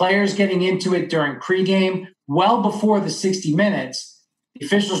players getting into it during pregame, well before the 60 minutes, the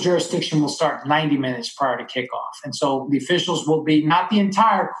officials' jurisdiction will start 90 minutes prior to kickoff. And so the officials will be, not the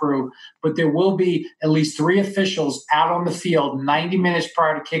entire crew, but there will be at least 3 officials out on the field 90 minutes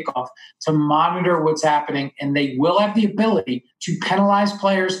prior to kickoff to monitor what's happening. And they will have the ability to penalize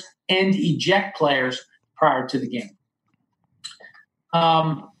players and eject players prior to the game.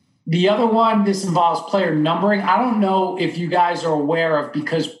 The other one, this involves player numbering. I don't know if you guys are aware of,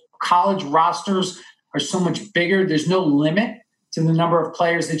 because college rosters are so much bigger, there's no limit to the number of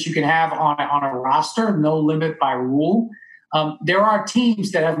players that you can have on a roster, no limit by rule. There are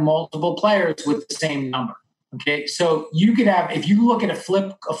teams that have multiple players with the same number. Okay, so you could have, if you look at a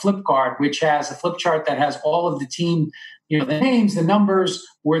flip card, which has a flip chart that has all of the team, the names, the numbers,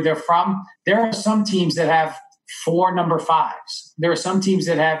 where they're from. There are some teams that have 4 number 5s. There are some teams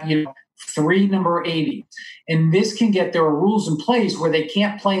that have 3 number 80s. And this can get, there are rules in place where they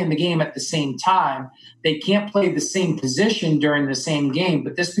can't play in the game at the same time. They can't play the same position during the same game.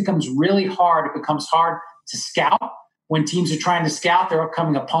 But this becomes really hard. It becomes hard to scout when teams are trying to scout their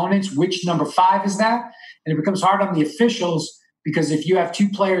upcoming opponents. Which number 5 is that? And it becomes hard on the officials, because if you have 2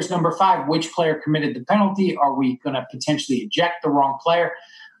 players number 5, which player committed the penalty? Are we going to potentially eject the wrong player?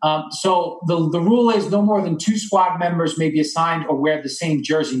 So the rule is no more than 2 squad members may be assigned or wear the same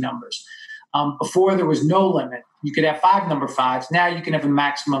jersey numbers. Before, there was no limit. You could have 5 number 5s. Now you can have a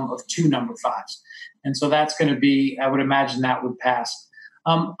maximum of 2 number 5s. And so that's going to be, I would imagine that would pass.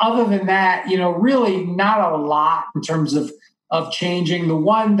 Other than that, really not a lot in terms of changing. The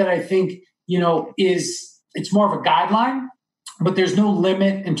one that I think, is, it's more of a guideline, but there's no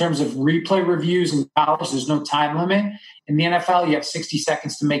limit in terms of replay reviews in college. There's no time limit. In the NFL, you have 60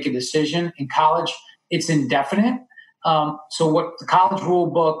 seconds to make a decision. In college, it's indefinite. So what the college rule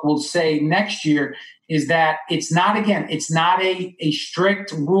book will say next year is that it's not a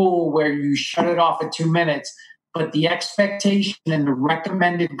strict rule where you shut it off at 2 minutes, but the expectation and the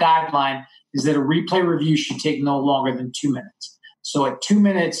recommended guideline is that a replay review should take no longer than 2 minutes. So at 2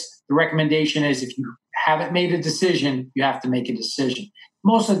 minutes, the recommendation is if you haven't made a decision, you have to make a decision.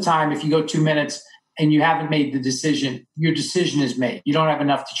 Most of the time, if you go 2 minutes and you haven't made the decision, your decision is made. You don't have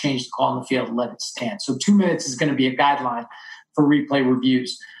enough to change the call on the field and let it stand. So 2 minutes is going to be a guideline for replay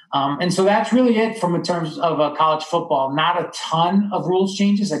reviews. And so that's really it from in terms of college football. Not a ton of rules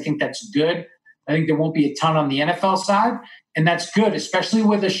changes. I think that's good. I think there won't be a ton on the NFL side, and that's good, especially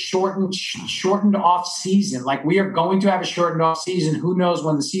with a shortened off season. Like, we are going to have a shortened off season. Who knows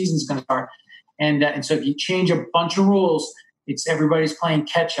when the season's going to start? And so if you change a bunch of rules, it's everybody's playing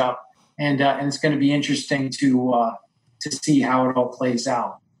catch up, and it's going to be interesting to see how it all plays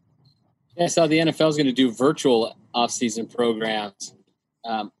out. Yeah, so the NFL is going to do virtual off-season programs.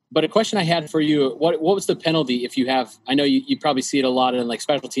 But a question I had for you, what was the penalty if you have, I know you probably see it a lot in like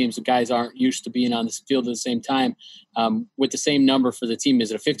special teams, the guys aren't used to being on this field at the same time, with the same number for the team.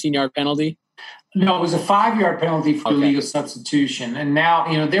 Is it a 15-yard penalty? No, it was a 5-yard penalty for illegal substitution. And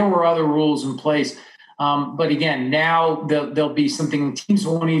now, there were other rules in place. But again, now there'll be something, teams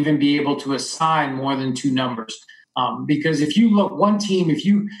won't even be able to assign more than 2 numbers. Because if you look, one team,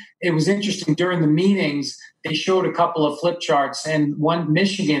 it was interesting during the meetings, they showed a couple of flip charts, and one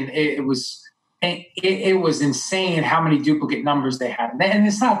Michigan, it was insane how many duplicate numbers they had. And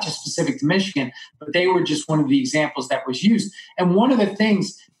it's not just specific to Michigan, but they were just one of the examples that was used. And one of the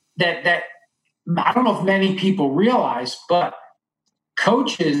things that I don't know if many people realize, but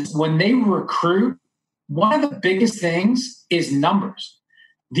coaches, when they recruit, one of the biggest things is numbers.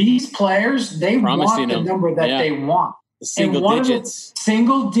 These players, they want the number that they want. The single digits.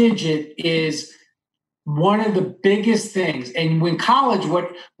 Single digit is one of the biggest things. And when college,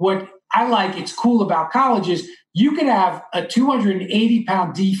 what it's cool about college is you could have a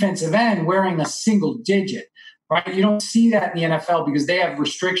 280-pound defensive end wearing a single digit, right? You don't see that in the NFL because they have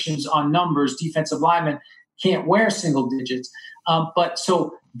restrictions on numbers. Defensive linemen can't wear single digits. But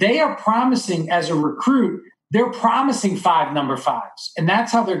so they are promising as a recruit, they're promising 5 number 5s. And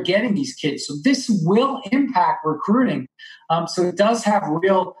that's how they're getting these kids. So this will impact recruiting. So it does have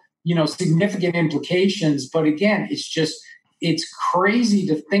real, significant implications. But again, it's crazy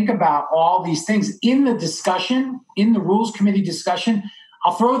to think about all these things in the discussion, in the rules committee discussion.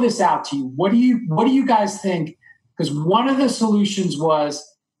 I'll throw this out to you. What do you guys think? Because one of the solutions was,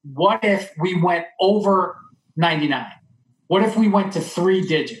 what if we went over 99? What if we went to 3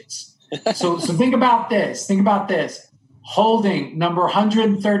 digits? So think about this. Think about this. Holding number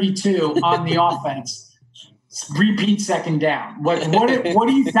 132 on the offense. Repeat second down. What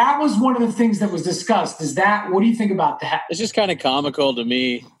do you? That was one of the things that was discussed. What do you think about that? It's just kind of comical to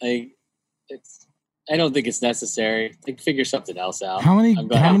me. I don't think it's necessary. Figure something else out. How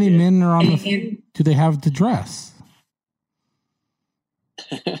many men are on do they have to dress?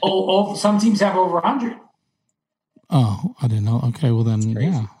 Some teams have over 100. Oh, I didn't know. Okay, well then,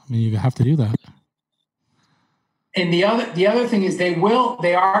 yeah. I mean, you have to do that. And the other thing is they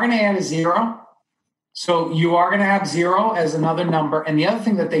are going to add a 0. So you are going to have 0 as another number. And the other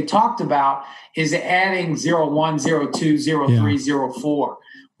thing that they talked about is adding 01, 02, 03, 04.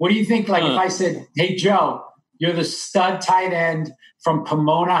 What do you think? If I said, hey, Joe, you're the stud tight end from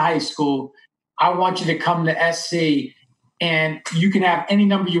Pomona High School. I want you to come to SC and you can have any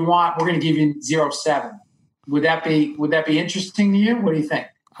number you want. We're going to give you 07. Would that be interesting to you? What do you think?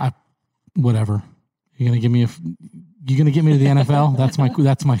 Whatever. You're going to give me you're going to get me to the NFL?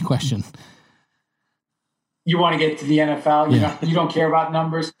 That's my question. You want to get to the NFL? You don't care about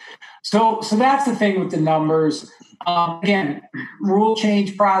numbers. So that's the thing with the numbers. Again, rule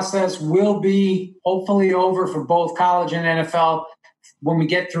change process will be hopefully over for both college and NFL when we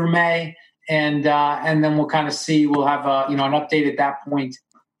get through May, and then we'll kind of see. We'll have an update at that point,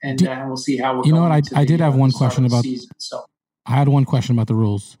 and we'll see how we're. You know what? I did have one question about. Season, so I had one question about the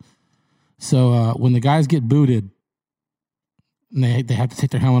rules. So when the guys get booted, and they have to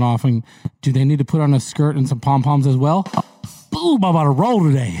take their helmet off, and do they need to put on a skirt and some pom poms as well? Boom! I'm about to roll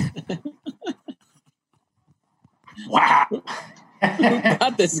today. Wow. Who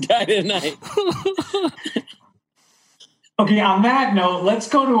got this guy tonight? Okay, on that note, let's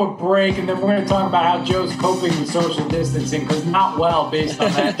go to a break, and then we're going to talk about how Joe's coping with social distancing, because not well based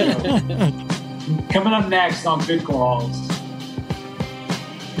on that joke. Coming up next on Good Calls.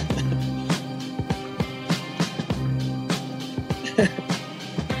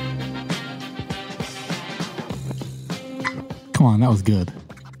 Come on, that was good.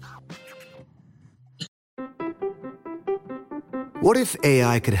 What if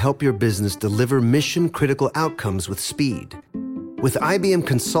AI could help your business deliver mission-critical outcomes with speed? With IBM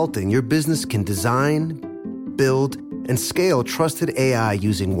Consulting, your business can design, build, and scale trusted AI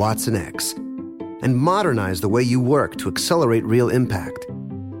using Watson X, and modernize the way you work to accelerate real impact.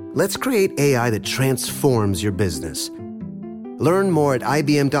 Let's create AI that transforms your business. Learn more at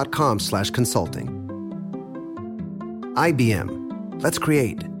ibm.com/consulting. IBM. Let's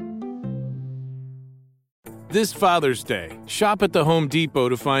create. This Father's Day, shop at the Home Depot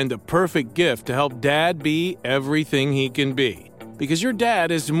to find the perfect gift to help Dad be everything he can be. Because your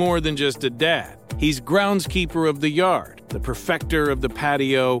dad is more than just a dad. He's groundskeeper of the yard, the perfecter of the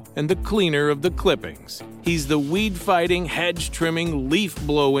patio, and the cleaner of the clippings. He's the weed-fighting, hedge-trimming,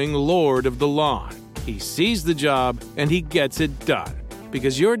 leaf-blowing lord of the lawn. He sees the job, and he gets it done.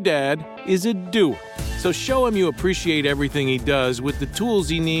 Because your dad is a doer. So show him you appreciate everything he does with the tools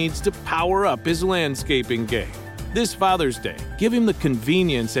he needs to power up his landscaping game. This Father's Day, give him the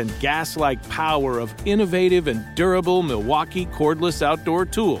convenience and gas-like power of innovative and durable Milwaukee cordless outdoor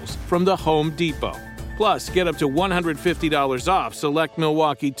tools from the Home Depot. Plus, get up to $150 off select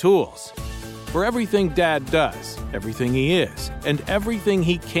Milwaukee tools. For everything Dad does, everything he is, and everything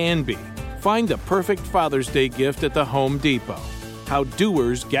he can be, find the perfect Father's Day gift at the Home Depot. How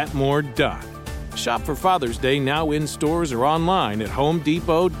doers get more done. Shop for Father's Day now in stores or online at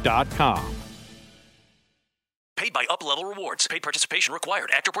homedepot.com. Paid by Up-Level Rewards. Paid participation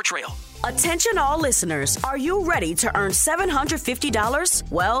required. Actor Portrayal. Attention all listeners. Are you ready to earn $750?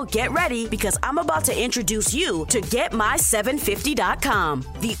 Well, get ready because I'm about to introduce you to GetMy750.com,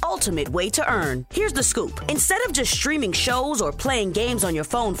 the ultimate way to earn. Here's the scoop. Instead of just streaming shows or playing games on your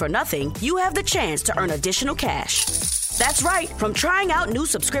phone for nothing, you have the chance to earn additional cash. That's right. From trying out new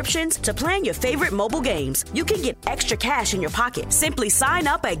subscriptions to playing your favorite mobile games, you can get extra cash in your pocket. Simply sign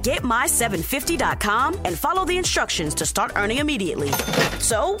up at GetMy750.com and follow the instructions to start earning immediately.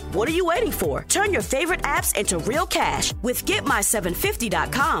 So, what are you waiting for? Turn your favorite apps into real cash with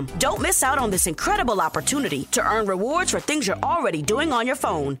GetMy750.com. Don't miss out on this incredible opportunity to earn rewards for things you're already doing on your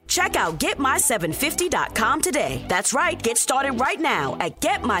phone. Check out GetMy750.com today. That's right. Get started right now at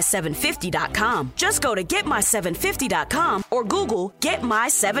GetMy750.com. Just go to GetMy750.com or Google Get My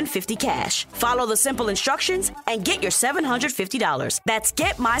 750 Cash. Follow the simple instructions and get your $750. That's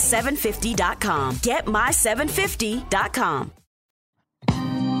GetMy750.com. GetMy750.com.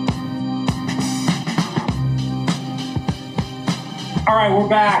 All right, we're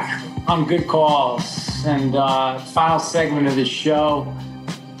back on Good Calls and final segment of the show.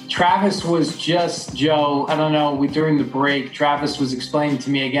 Travis was just, Joe, I don't know, during the break, Travis was explaining to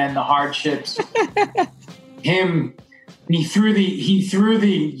me again the hardships. He threw the,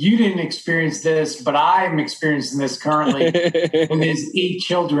 you didn't experience this, but I'm experiencing this currently with his 8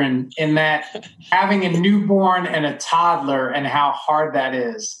 children, in that having a newborn and a toddler and how hard that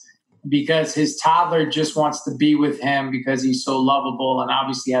is, because his toddler just wants to be with him because he's so lovable and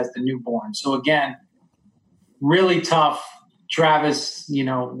obviously has the newborn. So again, really tough, Travis,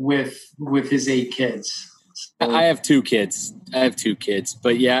 with his 8 kids. So, I have 2 kids.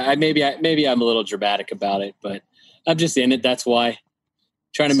 But yeah, maybe I'm a little dramatic about it, but I'm just in it. That's why.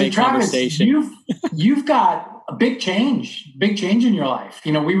 Trying to make Travis, conversation. You've got a big change in your life.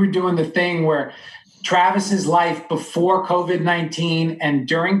 We were doing the thing where Travis's life before COVID-19 and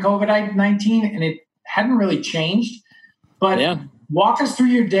during COVID-19, and it hadn't really changed. But walk us through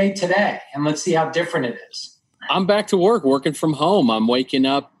your day today, and let's see how different it is. I'm back to working from home. I'm waking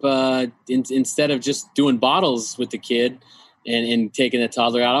up instead of just doing bottles with the kid and taking the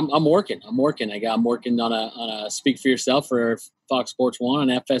toddler out. I'm working. I'm working on a Speak for Yourself for Fox Sports 1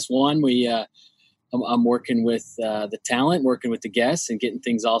 on FS1. I'm working with the talent, working with the guests, and getting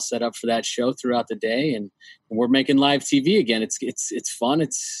things all set up for that show throughout the day. And we're making live TV again. It's fun.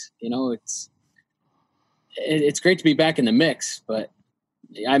 It's great to be back in the mix, but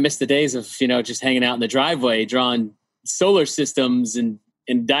I miss the days of, just hanging out in the driveway, drawing solar systems and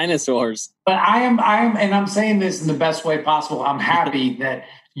dinosaurs. But I'm saying this in the best way possible. I'm happy that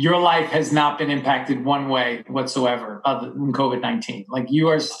your life has not been impacted one way whatsoever other than COVID-19. Like, you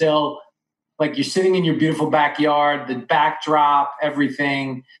are still, like, you're sitting in your beautiful backyard, the backdrop,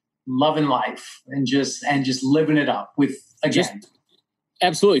 everything, loving life and just living it up with, again.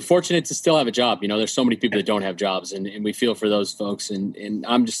 Absolutely. Fortunate to still have a job. There's so many people that don't have jobs, and we feel for those folks. And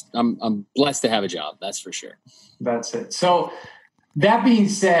I'm blessed to have a job. That's for sure. That's it. So that being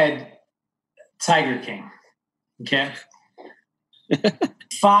said, Tiger King. Okay.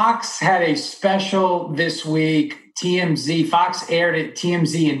 Fox had a special this week. Fox aired it.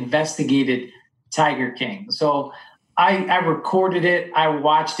 TMZ investigated Tiger King. So I recorded it. I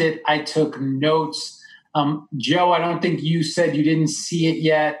watched it. I took notes. Joe, I don't think you said you didn't see it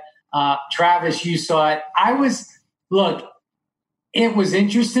yet. Travis, you saw it. It was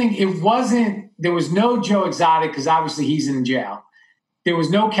interesting. There was no Joe Exotic because obviously he's in jail. There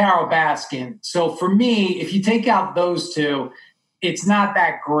was no Carol Baskin. So for me, if you take out those two, it's not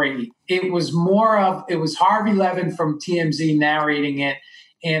that great. It was Harvey Levin from TMZ narrating it,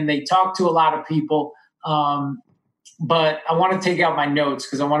 and they talked to a lot of people. But I want to take out my notes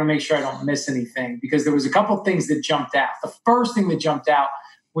because I want to make sure I don't miss anything, because there was a couple of things that jumped out. The first thing that jumped out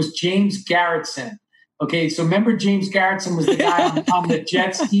was James Garretson. Okay, so remember James Garretson was the guy on the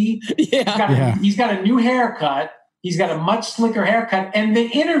jet ski? He's got a new haircut. He's got a much slicker haircut, and they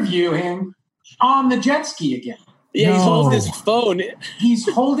interview him on the jet ski again. Yeah, he's holding his phone. He's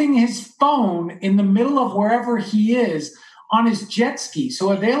holding his phone in the middle of wherever he is on his jet ski.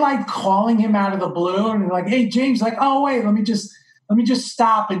 So are they like calling him out of the blue and like, hey, James, like, oh wait, let me just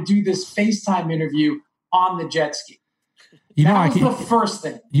stop and do this FaceTime interview on the jet ski. That was the first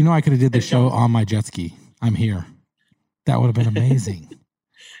thing. I could have did the show on my jet ski. I'm here. That would have been amazing.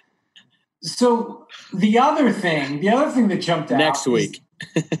 So the other thing that jumped out next week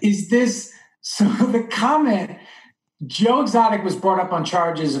is this. So the comment, Joe Exotic was brought up on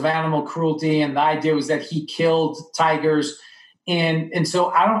charges of animal cruelty, and the idea was that he killed tigers. And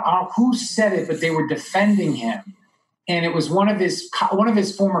so I don't know who said it, but they were defending him. And it was one of his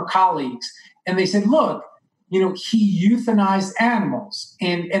former colleagues. And they said, look, he euthanized animals.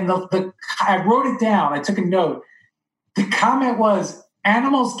 And I wrote it down. I took a note. The comment was,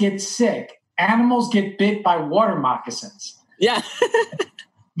 animals get sick. Animals get bit by water moccasins. Yeah.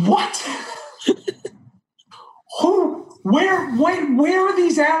 What? Where are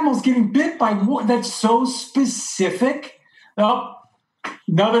these animals getting bit by what? That's so specific. Oh,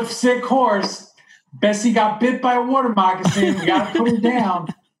 another sick horse. Bessie got bit by a water moccasin. We got to put her down.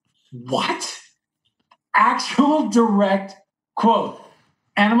 What? Actual direct quote.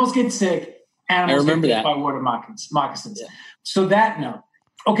 Animals get sick. Animals get bit by water moccasins. Yeah. So that note.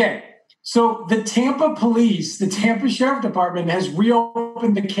 Okay. So the Tampa police, the Tampa Sheriff Department has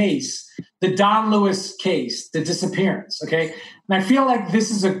reopened the case, the Don Lewis case, the disappearance. Okay. And I feel like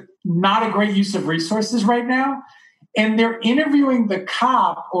this is not a great use of resources right now. And they're interviewing the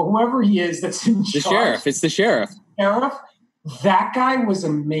cop or whoever he is that's in charge. The sheriff. It's the sheriff. That guy was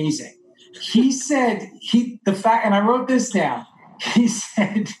amazing. He said and I wrote this down. He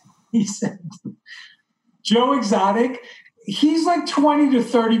said, Joe Exotic, he's like 20 to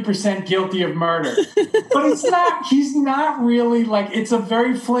 30% guilty of murder, but he's not really it's a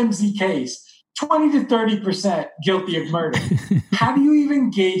very flimsy case. 20 to 30% guilty of murder. How do you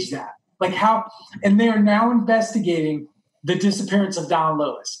even gauge that? And they are now investigating the disappearance of Don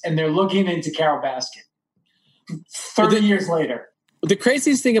Lewis, and they're looking into Carole Baskin 30 years later. The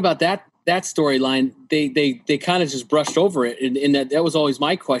craziest thing about that storyline, they kind of just brushed over it. And that was always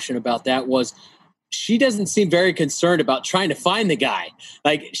my question about that was, she doesn't seem very concerned about trying to find the guy.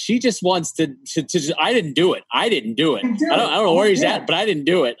 She just wants to I didn't do it. I don't know where he's at, but I didn't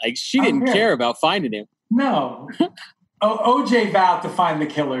do it. She didn't care about finding him. No. OJ vowed to find the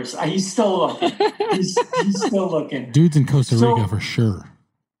killers. He's still looking. He's still looking. Dude's in Costa Rica for sure.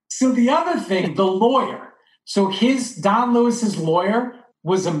 So the other thing, the lawyer. So Don Lewis's lawyer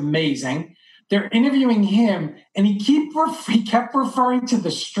was amazing. They're interviewing him, and he kept referring to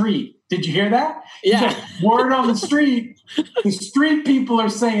the street. Did you hear that? Yeah. Word on the street. The street people are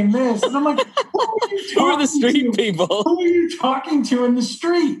saying this. And I'm like, who are the street people? Who are you talking to in the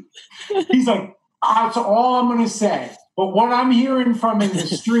street? He's like, that's all I'm going to say. But what I'm hearing from in the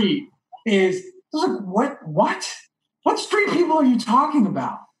street is, what? What street people are you talking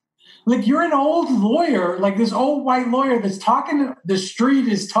about? You're an old lawyer, this old white lawyer that's talking. The street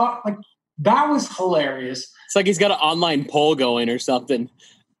is talking. That was hilarious. It's he's got an online poll going or something.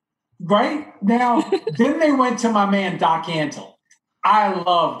 Right? Now, then they went to my man, Doc Antle. I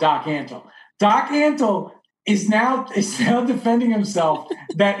love Doc Antle. Doc Antle is now defending himself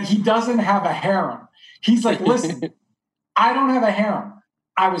that he doesn't have a harem. He's like, listen, I don't have a harem.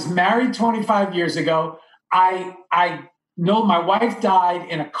 I was married 25 years ago. I know my wife died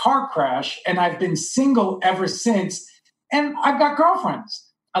in a car crash, and I've been single ever since. And I've got girlfriends.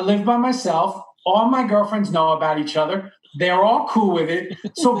 I live by myself. All my girlfriends know about each other. They're all cool with it.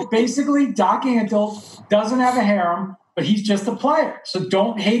 So basically, Doc Antle doesn't have a harem, but he's just a player. So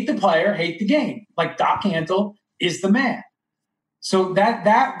don't hate the player, hate the game. Doc Antle is the man. So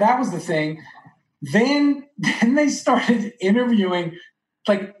that was the thing. Then they started interviewing,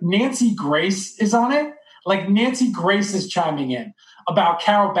 Nancy Grace is on it. Nancy Grace is chiming in about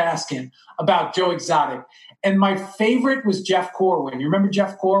Carole Baskin, about Joe Exotic. And my favorite was Jeff Corwin. You remember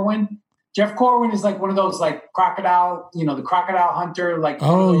Jeff Corwin? Jeff Corwin is one of those crocodile, the crocodile hunter, one of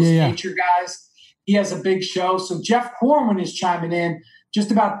those nature guys. He has a big show. So Jeff Corwin is chiming in just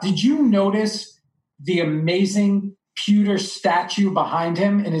about, did you notice the amazing pewter statue behind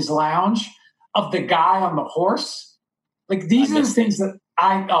him in his lounge of the guy on the horse? These are the things that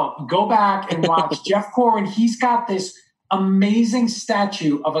go back and watch. Jeff Corwin, he's got this amazing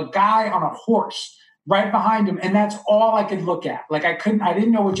statue of a guy on a horse right behind him. And that's all I could look at. I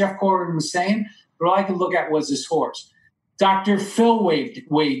didn't know what Jeff Corwin was saying, but all I could look at was this horse. Dr. Phil weighed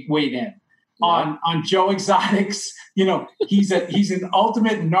in on Joe Exotic's, he's an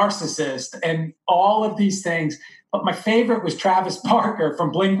ultimate narcissist and all of these things. But my favorite was Travis Barker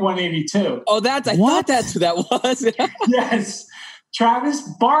from Blink-182. Oh, I thought that's who that was. Yes. Travis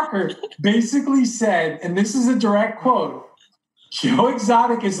Barker basically said, and this is a direct quote, Joe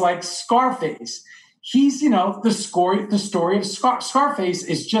Exotic is like Scarface. He's, the story of Scarface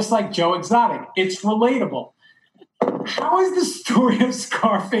is just like Joe Exotic. It's relatable. How is the story of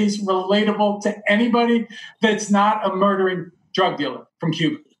Scarface relatable to anybody that's not a murdering drug dealer from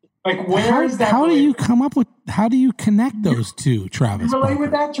Cuba? Where is that? How do you come up with? How do you connect those two, Travis? Can you relate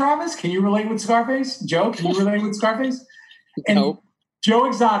with that, Travis? Can you relate with Scarface? Joe, can you relate with Scarface? And no. Joe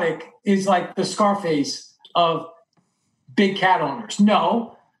Exotic is like the Scarface of big cat owners.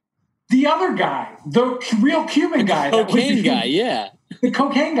 No, the other guy, the real Cuban guy, the cocaine guy, the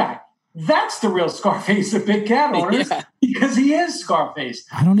cocaine guy. That's the real Scarface of big cat owners because he is Scarface.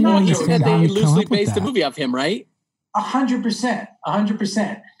 I don't even understand. They loosely based the movie off him, right? 100%,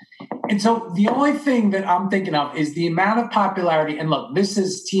 100%. And so the only thing that I'm thinking of is the amount of popularity. And look, this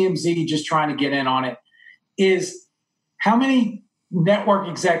is TMZ just trying to get in on it. Is how many network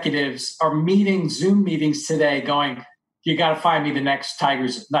executives are meeting Zoom meetings today going, you got to find me the next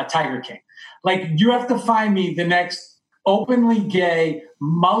Tiger King. Like, you have to find me the next openly gay,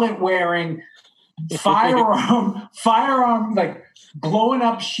 mullet-wearing, firearm, like, blowing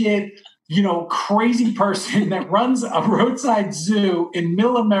up shit, crazy person that runs a roadside zoo in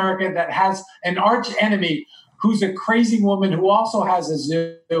middle America that has an arch enemy who's a crazy woman who also has a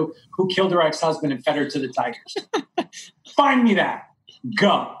zoo, who killed her ex-husband and fed her to the tigers. Find me that.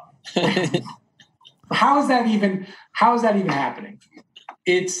 Go. How is that even happening?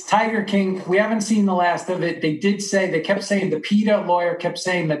 It's Tiger King. We haven't seen the last of it. They kept saying, the PETA lawyer kept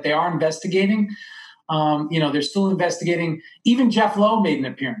saying that they are investigating. They're still investigating. Even Jeff Lowe made an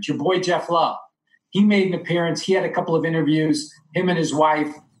appearance. Your boy Jeff Lowe. He made an appearance. He had a couple of interviews, him and his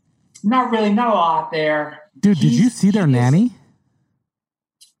wife. Not a lot there. Dude, did you see their nanny?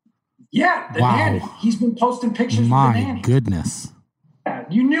 Yeah, the nanny. He's been posting pictures with the nanny. My goodness. Yeah,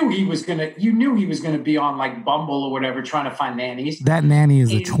 you knew he was gonna be on like Bumble or whatever trying to find nannies. That nanny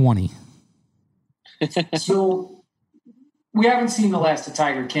is a 20. So we haven't seen the last of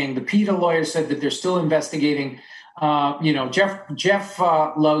Tiger King. The PETA lawyer said that they're still investigating. Jeff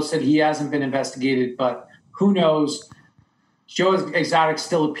Lowe said he hasn't been investigated, but who knows? Joe Exotic's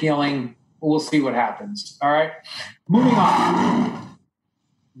still appealing. We'll see what happens. All right. Moving on.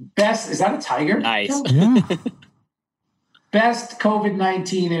 Is that a tiger? Nice. Yeah. Best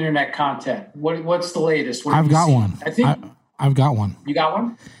COVID-19 internet content. What's the latest? I've got one. I've got one. You got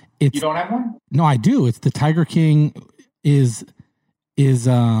one? You don't have one? No, I do. It's the Tiger King is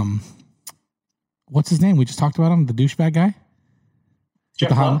what's his name? We just talked about him, the douchebag guy.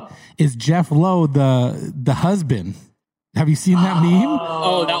 Jeff Lowe. Is Jeff Lowe the husband? Have you seen that meme?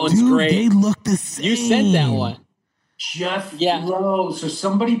 Oh, that one's Dude, great. They look the same. You sent that one. Jeff Lowe. So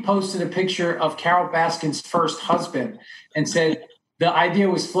somebody posted a picture of Carol Baskin's first husband and said the idea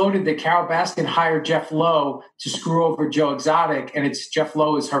was floated that Carol Baskin hired Jeff Lowe to screw over Joe Exotic, and it's Jeff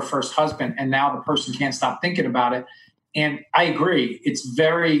Lowe is her first husband, and now the person can't stop thinking about it. And I agree. It's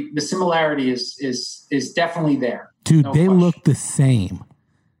the similarity is definitely there. Dude, they look the same.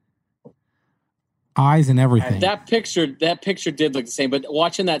 Eyes and everything. That picture did look the same, but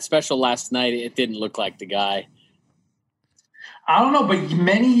watching that special last night, it didn't look like the guy. I don't know, but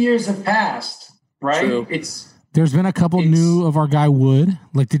many years have passed, right? True. There's been a couple new of our guy Wood,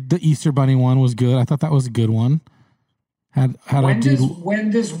 like the Easter Bunny one was good. I thought that was a good one. When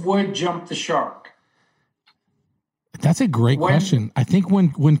does Wood jump the shark? That's a great question. I think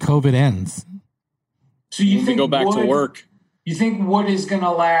when COVID ends. So you think go back to work? You think Wood is going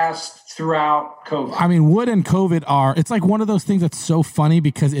to last throughout COVID? I mean, Wood and COVID it's like one of those things that's so funny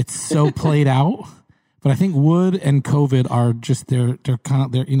because it's so played out. But I think Wood and COVID are just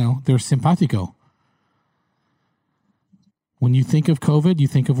they're simpatico. When you think of COVID, you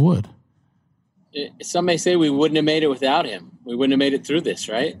think of Wood. Some may say we wouldn't have made it without him. We wouldn't have made it through this,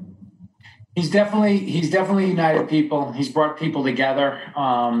 right? He's definitely united people. He's brought people together.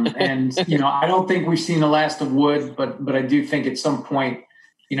 And I don't think we've seen the last of Wood, but I do think at some point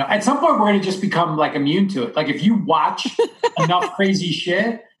we're going to just become like immune to it. Like if you watch enough crazy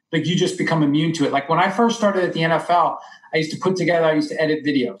shit, like you just become immune to it. Like when I first started at the NFL, I used to edit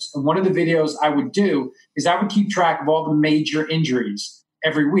videos. And one of the videos I would do is I would keep track of all the major injuries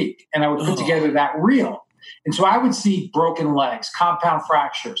every week. And I would put together that reel. And so I would see broken legs, compound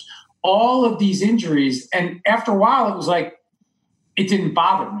fractures, all of these injuries. And after a while, it was like, it didn't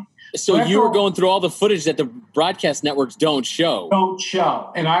bother me. So you were going through all the footage that the broadcast networks don't show.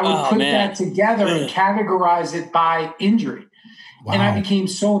 And I would put that together and categorize it by injury. Wow. And I became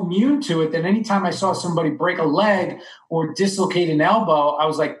so immune to it that anytime I saw somebody break a leg or dislocate an elbow, I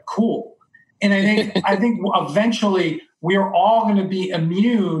was like, cool. And I think eventually we're all going to be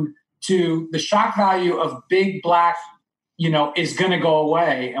immune to the shock value of big black, is going to go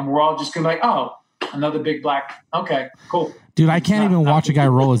away. And we're all just going to be like, oh, another big black. Okay, cool. Dude, I can't even watch a guy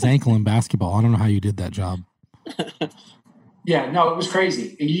roll his ankle in basketball. I don't know how you did that job. Yeah, no, it was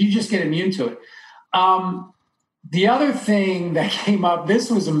crazy. You just get immune to it. The other thing that came up, this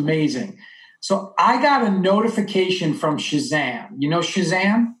was amazing. So I got a notification from Shazam. You know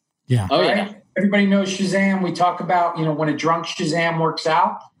Shazam? Yeah. Oh, right? yeah. Everybody knows Shazam. We talk about, when a drunk Shazam works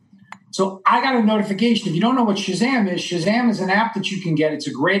out. So I got a notification. If you don't know what Shazam is an app that you can get. It's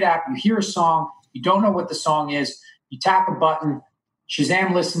a great app. You hear a song. You don't know what the song is. You tap a button.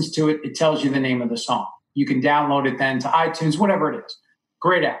 Shazam listens to it. It tells you the name of the song. You can download it then to iTunes, whatever it is.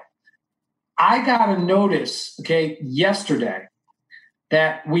 Great app. I got a notice, yesterday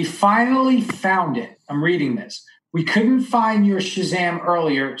that we finally found it. I'm reading this. We couldn't find your Shazam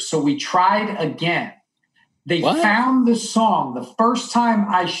earlier, so we tried again. They found the song. The first time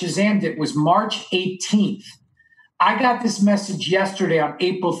I Shazammed it was March 18th. I got this message yesterday on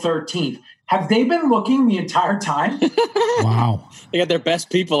April 13th. Have they been looking the entire time? Wow. They got their best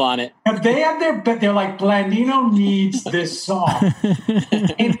people on it. Have they had they're like, Blandino needs this song.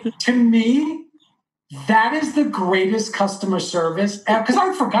 And to me, that is the greatest customer service. Because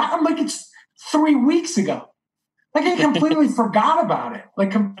I forgot. I'm like, it's 3 weeks ago. Like I completely forgot about it.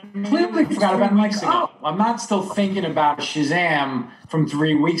 I'm like, oh, I'm not still thinking about Shazam from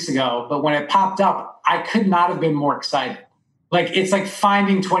 3 weeks ago. But when it popped up, I could not have been more excited. Like it's like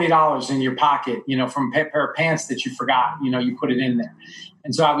finding $20 in your pocket, from a pair of pants that you forgot. You put it in there,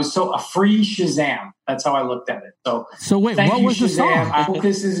 and so I was a free Shazam. That's how I looked at it. So wait, what was Shazam? The song? I hope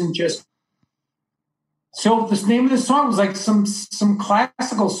this isn't just. So the name of the song was like some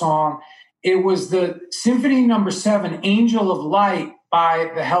classical song. It was the Symphony No. 7, Angel of Light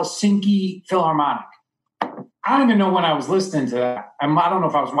by the Helsinki Philharmonic. I don't even know when I was listening to that. I don't know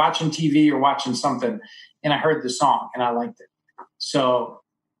if I was watching TV or watching something, and I heard the song and I liked it. So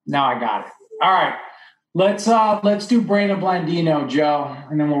now I got it. All right, let's do Brandon Blandino, Joe,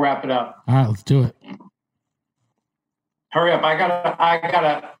 and then we'll wrap it up. All right, let's do it. Hurry up! I got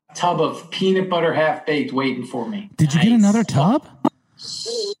a tub of peanut butter half baked waiting for me. Did you get another tub?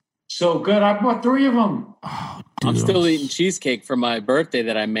 So good. I bought 3 of them. Oh, dude, I'm still eating cheesecake for my birthday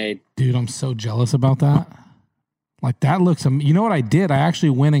that I made. Dude, I'm so jealous about that. Like that looks. You know what I did? I actually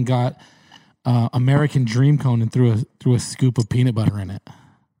went and got American Dream Cone and threw a scoop of peanut butter in it.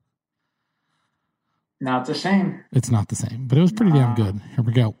 Not the same. It's not the same, but it was pretty damn good. Here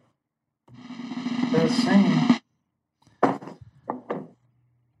we go. The same.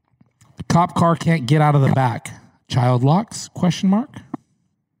 The cop car can't get out of the back. Child locks? ?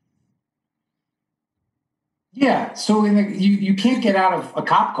 Yeah. So you can't get out of a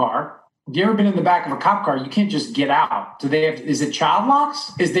cop car. Have you ever been in the back of a cop car? You can't just get out. Do they have? Is it child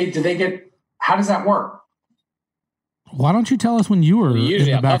locks? Do they get? How does that work? Why don't you tell us when you were in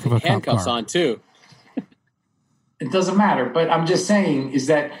the back of a cop car? Handcuffs on too. It doesn't matter, but I'm just saying is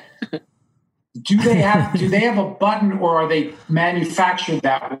that do they have a button, or are they manufactured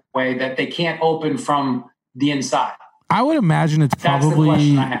that way that they can't open from the inside? I would imagine it's probably. That's the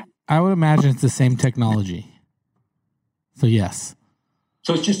question I have. I would imagine it's the same technology. So yes.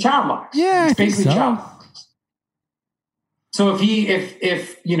 So it's just child locks. Yeah, it's basically so. Child locks. So if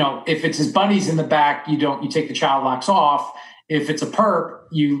it's his buddies in the back, you take the child locks off. If it's a perp,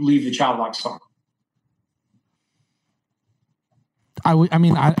 you leave the child locks on.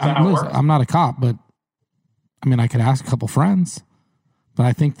 I'm not a cop, but I could ask a couple friends. But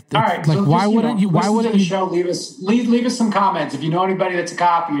I think all right. Like, so why wouldn't you? Why wouldn't you? Show, leave us some comments if you know anybody that's a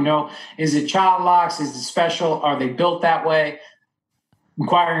cop. Is it child locks? Is it special? Are they built that way?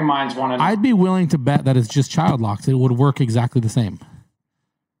 Inquiring minds want to know. I'd be willing to bet that it's just child locks. It would work exactly the same.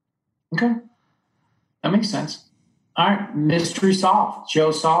 Okay, that makes sense. All right, mystery solved.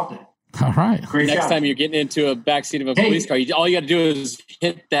 Joe solved it. All right. Great Next job. time you're getting into a backseat of a police car, all you got to do is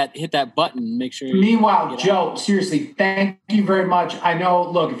hit that button. Make sure. Meanwhile, Joe, seriously, thank you very much. I know.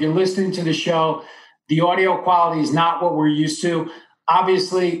 Look, if you're listening to the show, the audio quality is not what we're used to.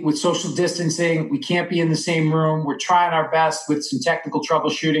 Obviously, with social distancing, we can't be in the same room. We're trying our best with some technical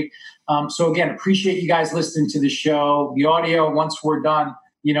troubleshooting. So again, appreciate you guys listening to the show. The audio, once we're done,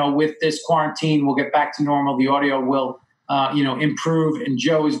 with this quarantine, we'll get back to normal. The audio will, improve. And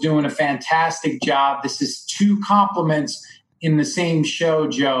Joe is doing a fantastic job. This is 2 compliments in the same show,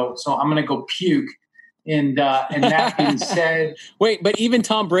 Joe. So I'm going to go puke. And that being said, wait, but even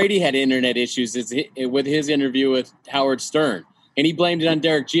Tom Brady had internet issues with his interview with Howard Stern. And he blamed it on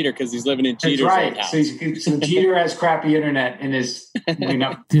Derek Jeter because he's living in Jeter's old house. So Jeter has crappy internet in his, Dude,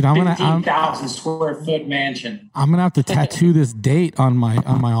 15,000 square foot mansion. I'm gonna have to tattoo this date on my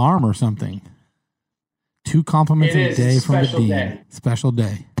arm or something. 2 compliments a day from the Dean. Day. Special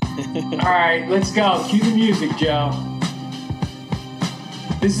day. All right, let's go. Cue the music, Joe.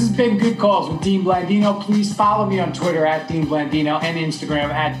 This has been Good Calls with Dean Blandino. Please follow me on Twitter at Dean Blandino and Instagram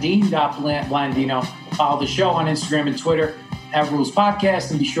at Dean.Blandino. Follow the show on Instagram and Twitter at Rules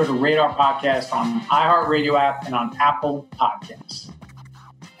Podcast, and be sure to rate our podcast on iHeartRadio app and on Apple Podcasts.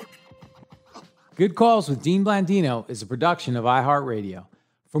 Good Calls with Dean Blandino is a production of iHeartRadio.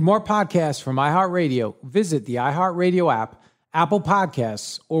 For more podcasts from iHeartRadio, visit the iHeartRadio app, Apple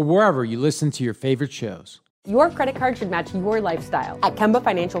Podcasts, or wherever you listen to your favorite shows. Your credit card should match your lifestyle. At Kemba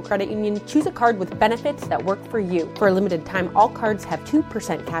Financial Credit Union, choose a card with benefits that work for you. For a limited time, all cards have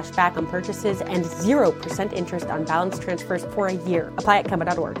 2% cash back on purchases and 0% interest on balance transfers for a year. Apply at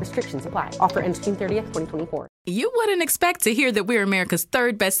Kemba.org. Restrictions apply. Offer ends June 30th, 2024. You wouldn't expect to hear that we're America's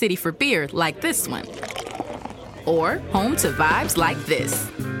 3rd best city for beer like this one. or home to vibes like this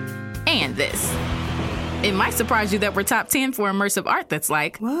and this. It might surprise you that we're top 10 for immersive art that's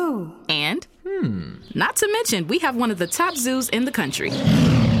like, whoa, and not to mention, we have one of the top zoos in the country.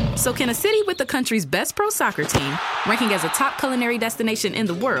 So can a city with the country's best pro soccer team, ranking as a top culinary destination in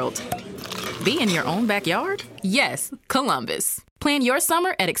the world, be in your own backyard? Yes, Columbus. Plan your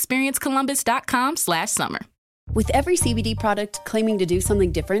summer at experiencecolumbus.com/summer. With every CBD product claiming to do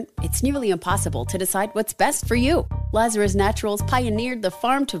something different, it's nearly impossible to decide what's best for you. Lazarus Naturals pioneered the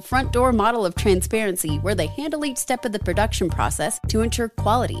farm-to-front-door model of transparency, where they handle each step of the production process to ensure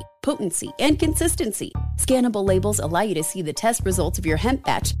quality, potency, and consistency. Scannable labels allow you to see the test results of your hemp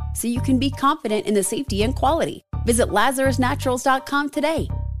batch, so you can be confident in the safety and quality. Visit LazarusNaturals.com today.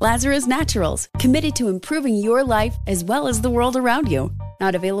 Lazarus Naturals, committed to improving your life as well as the world around you.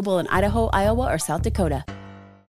 Not available in Idaho, Iowa, or South Dakota.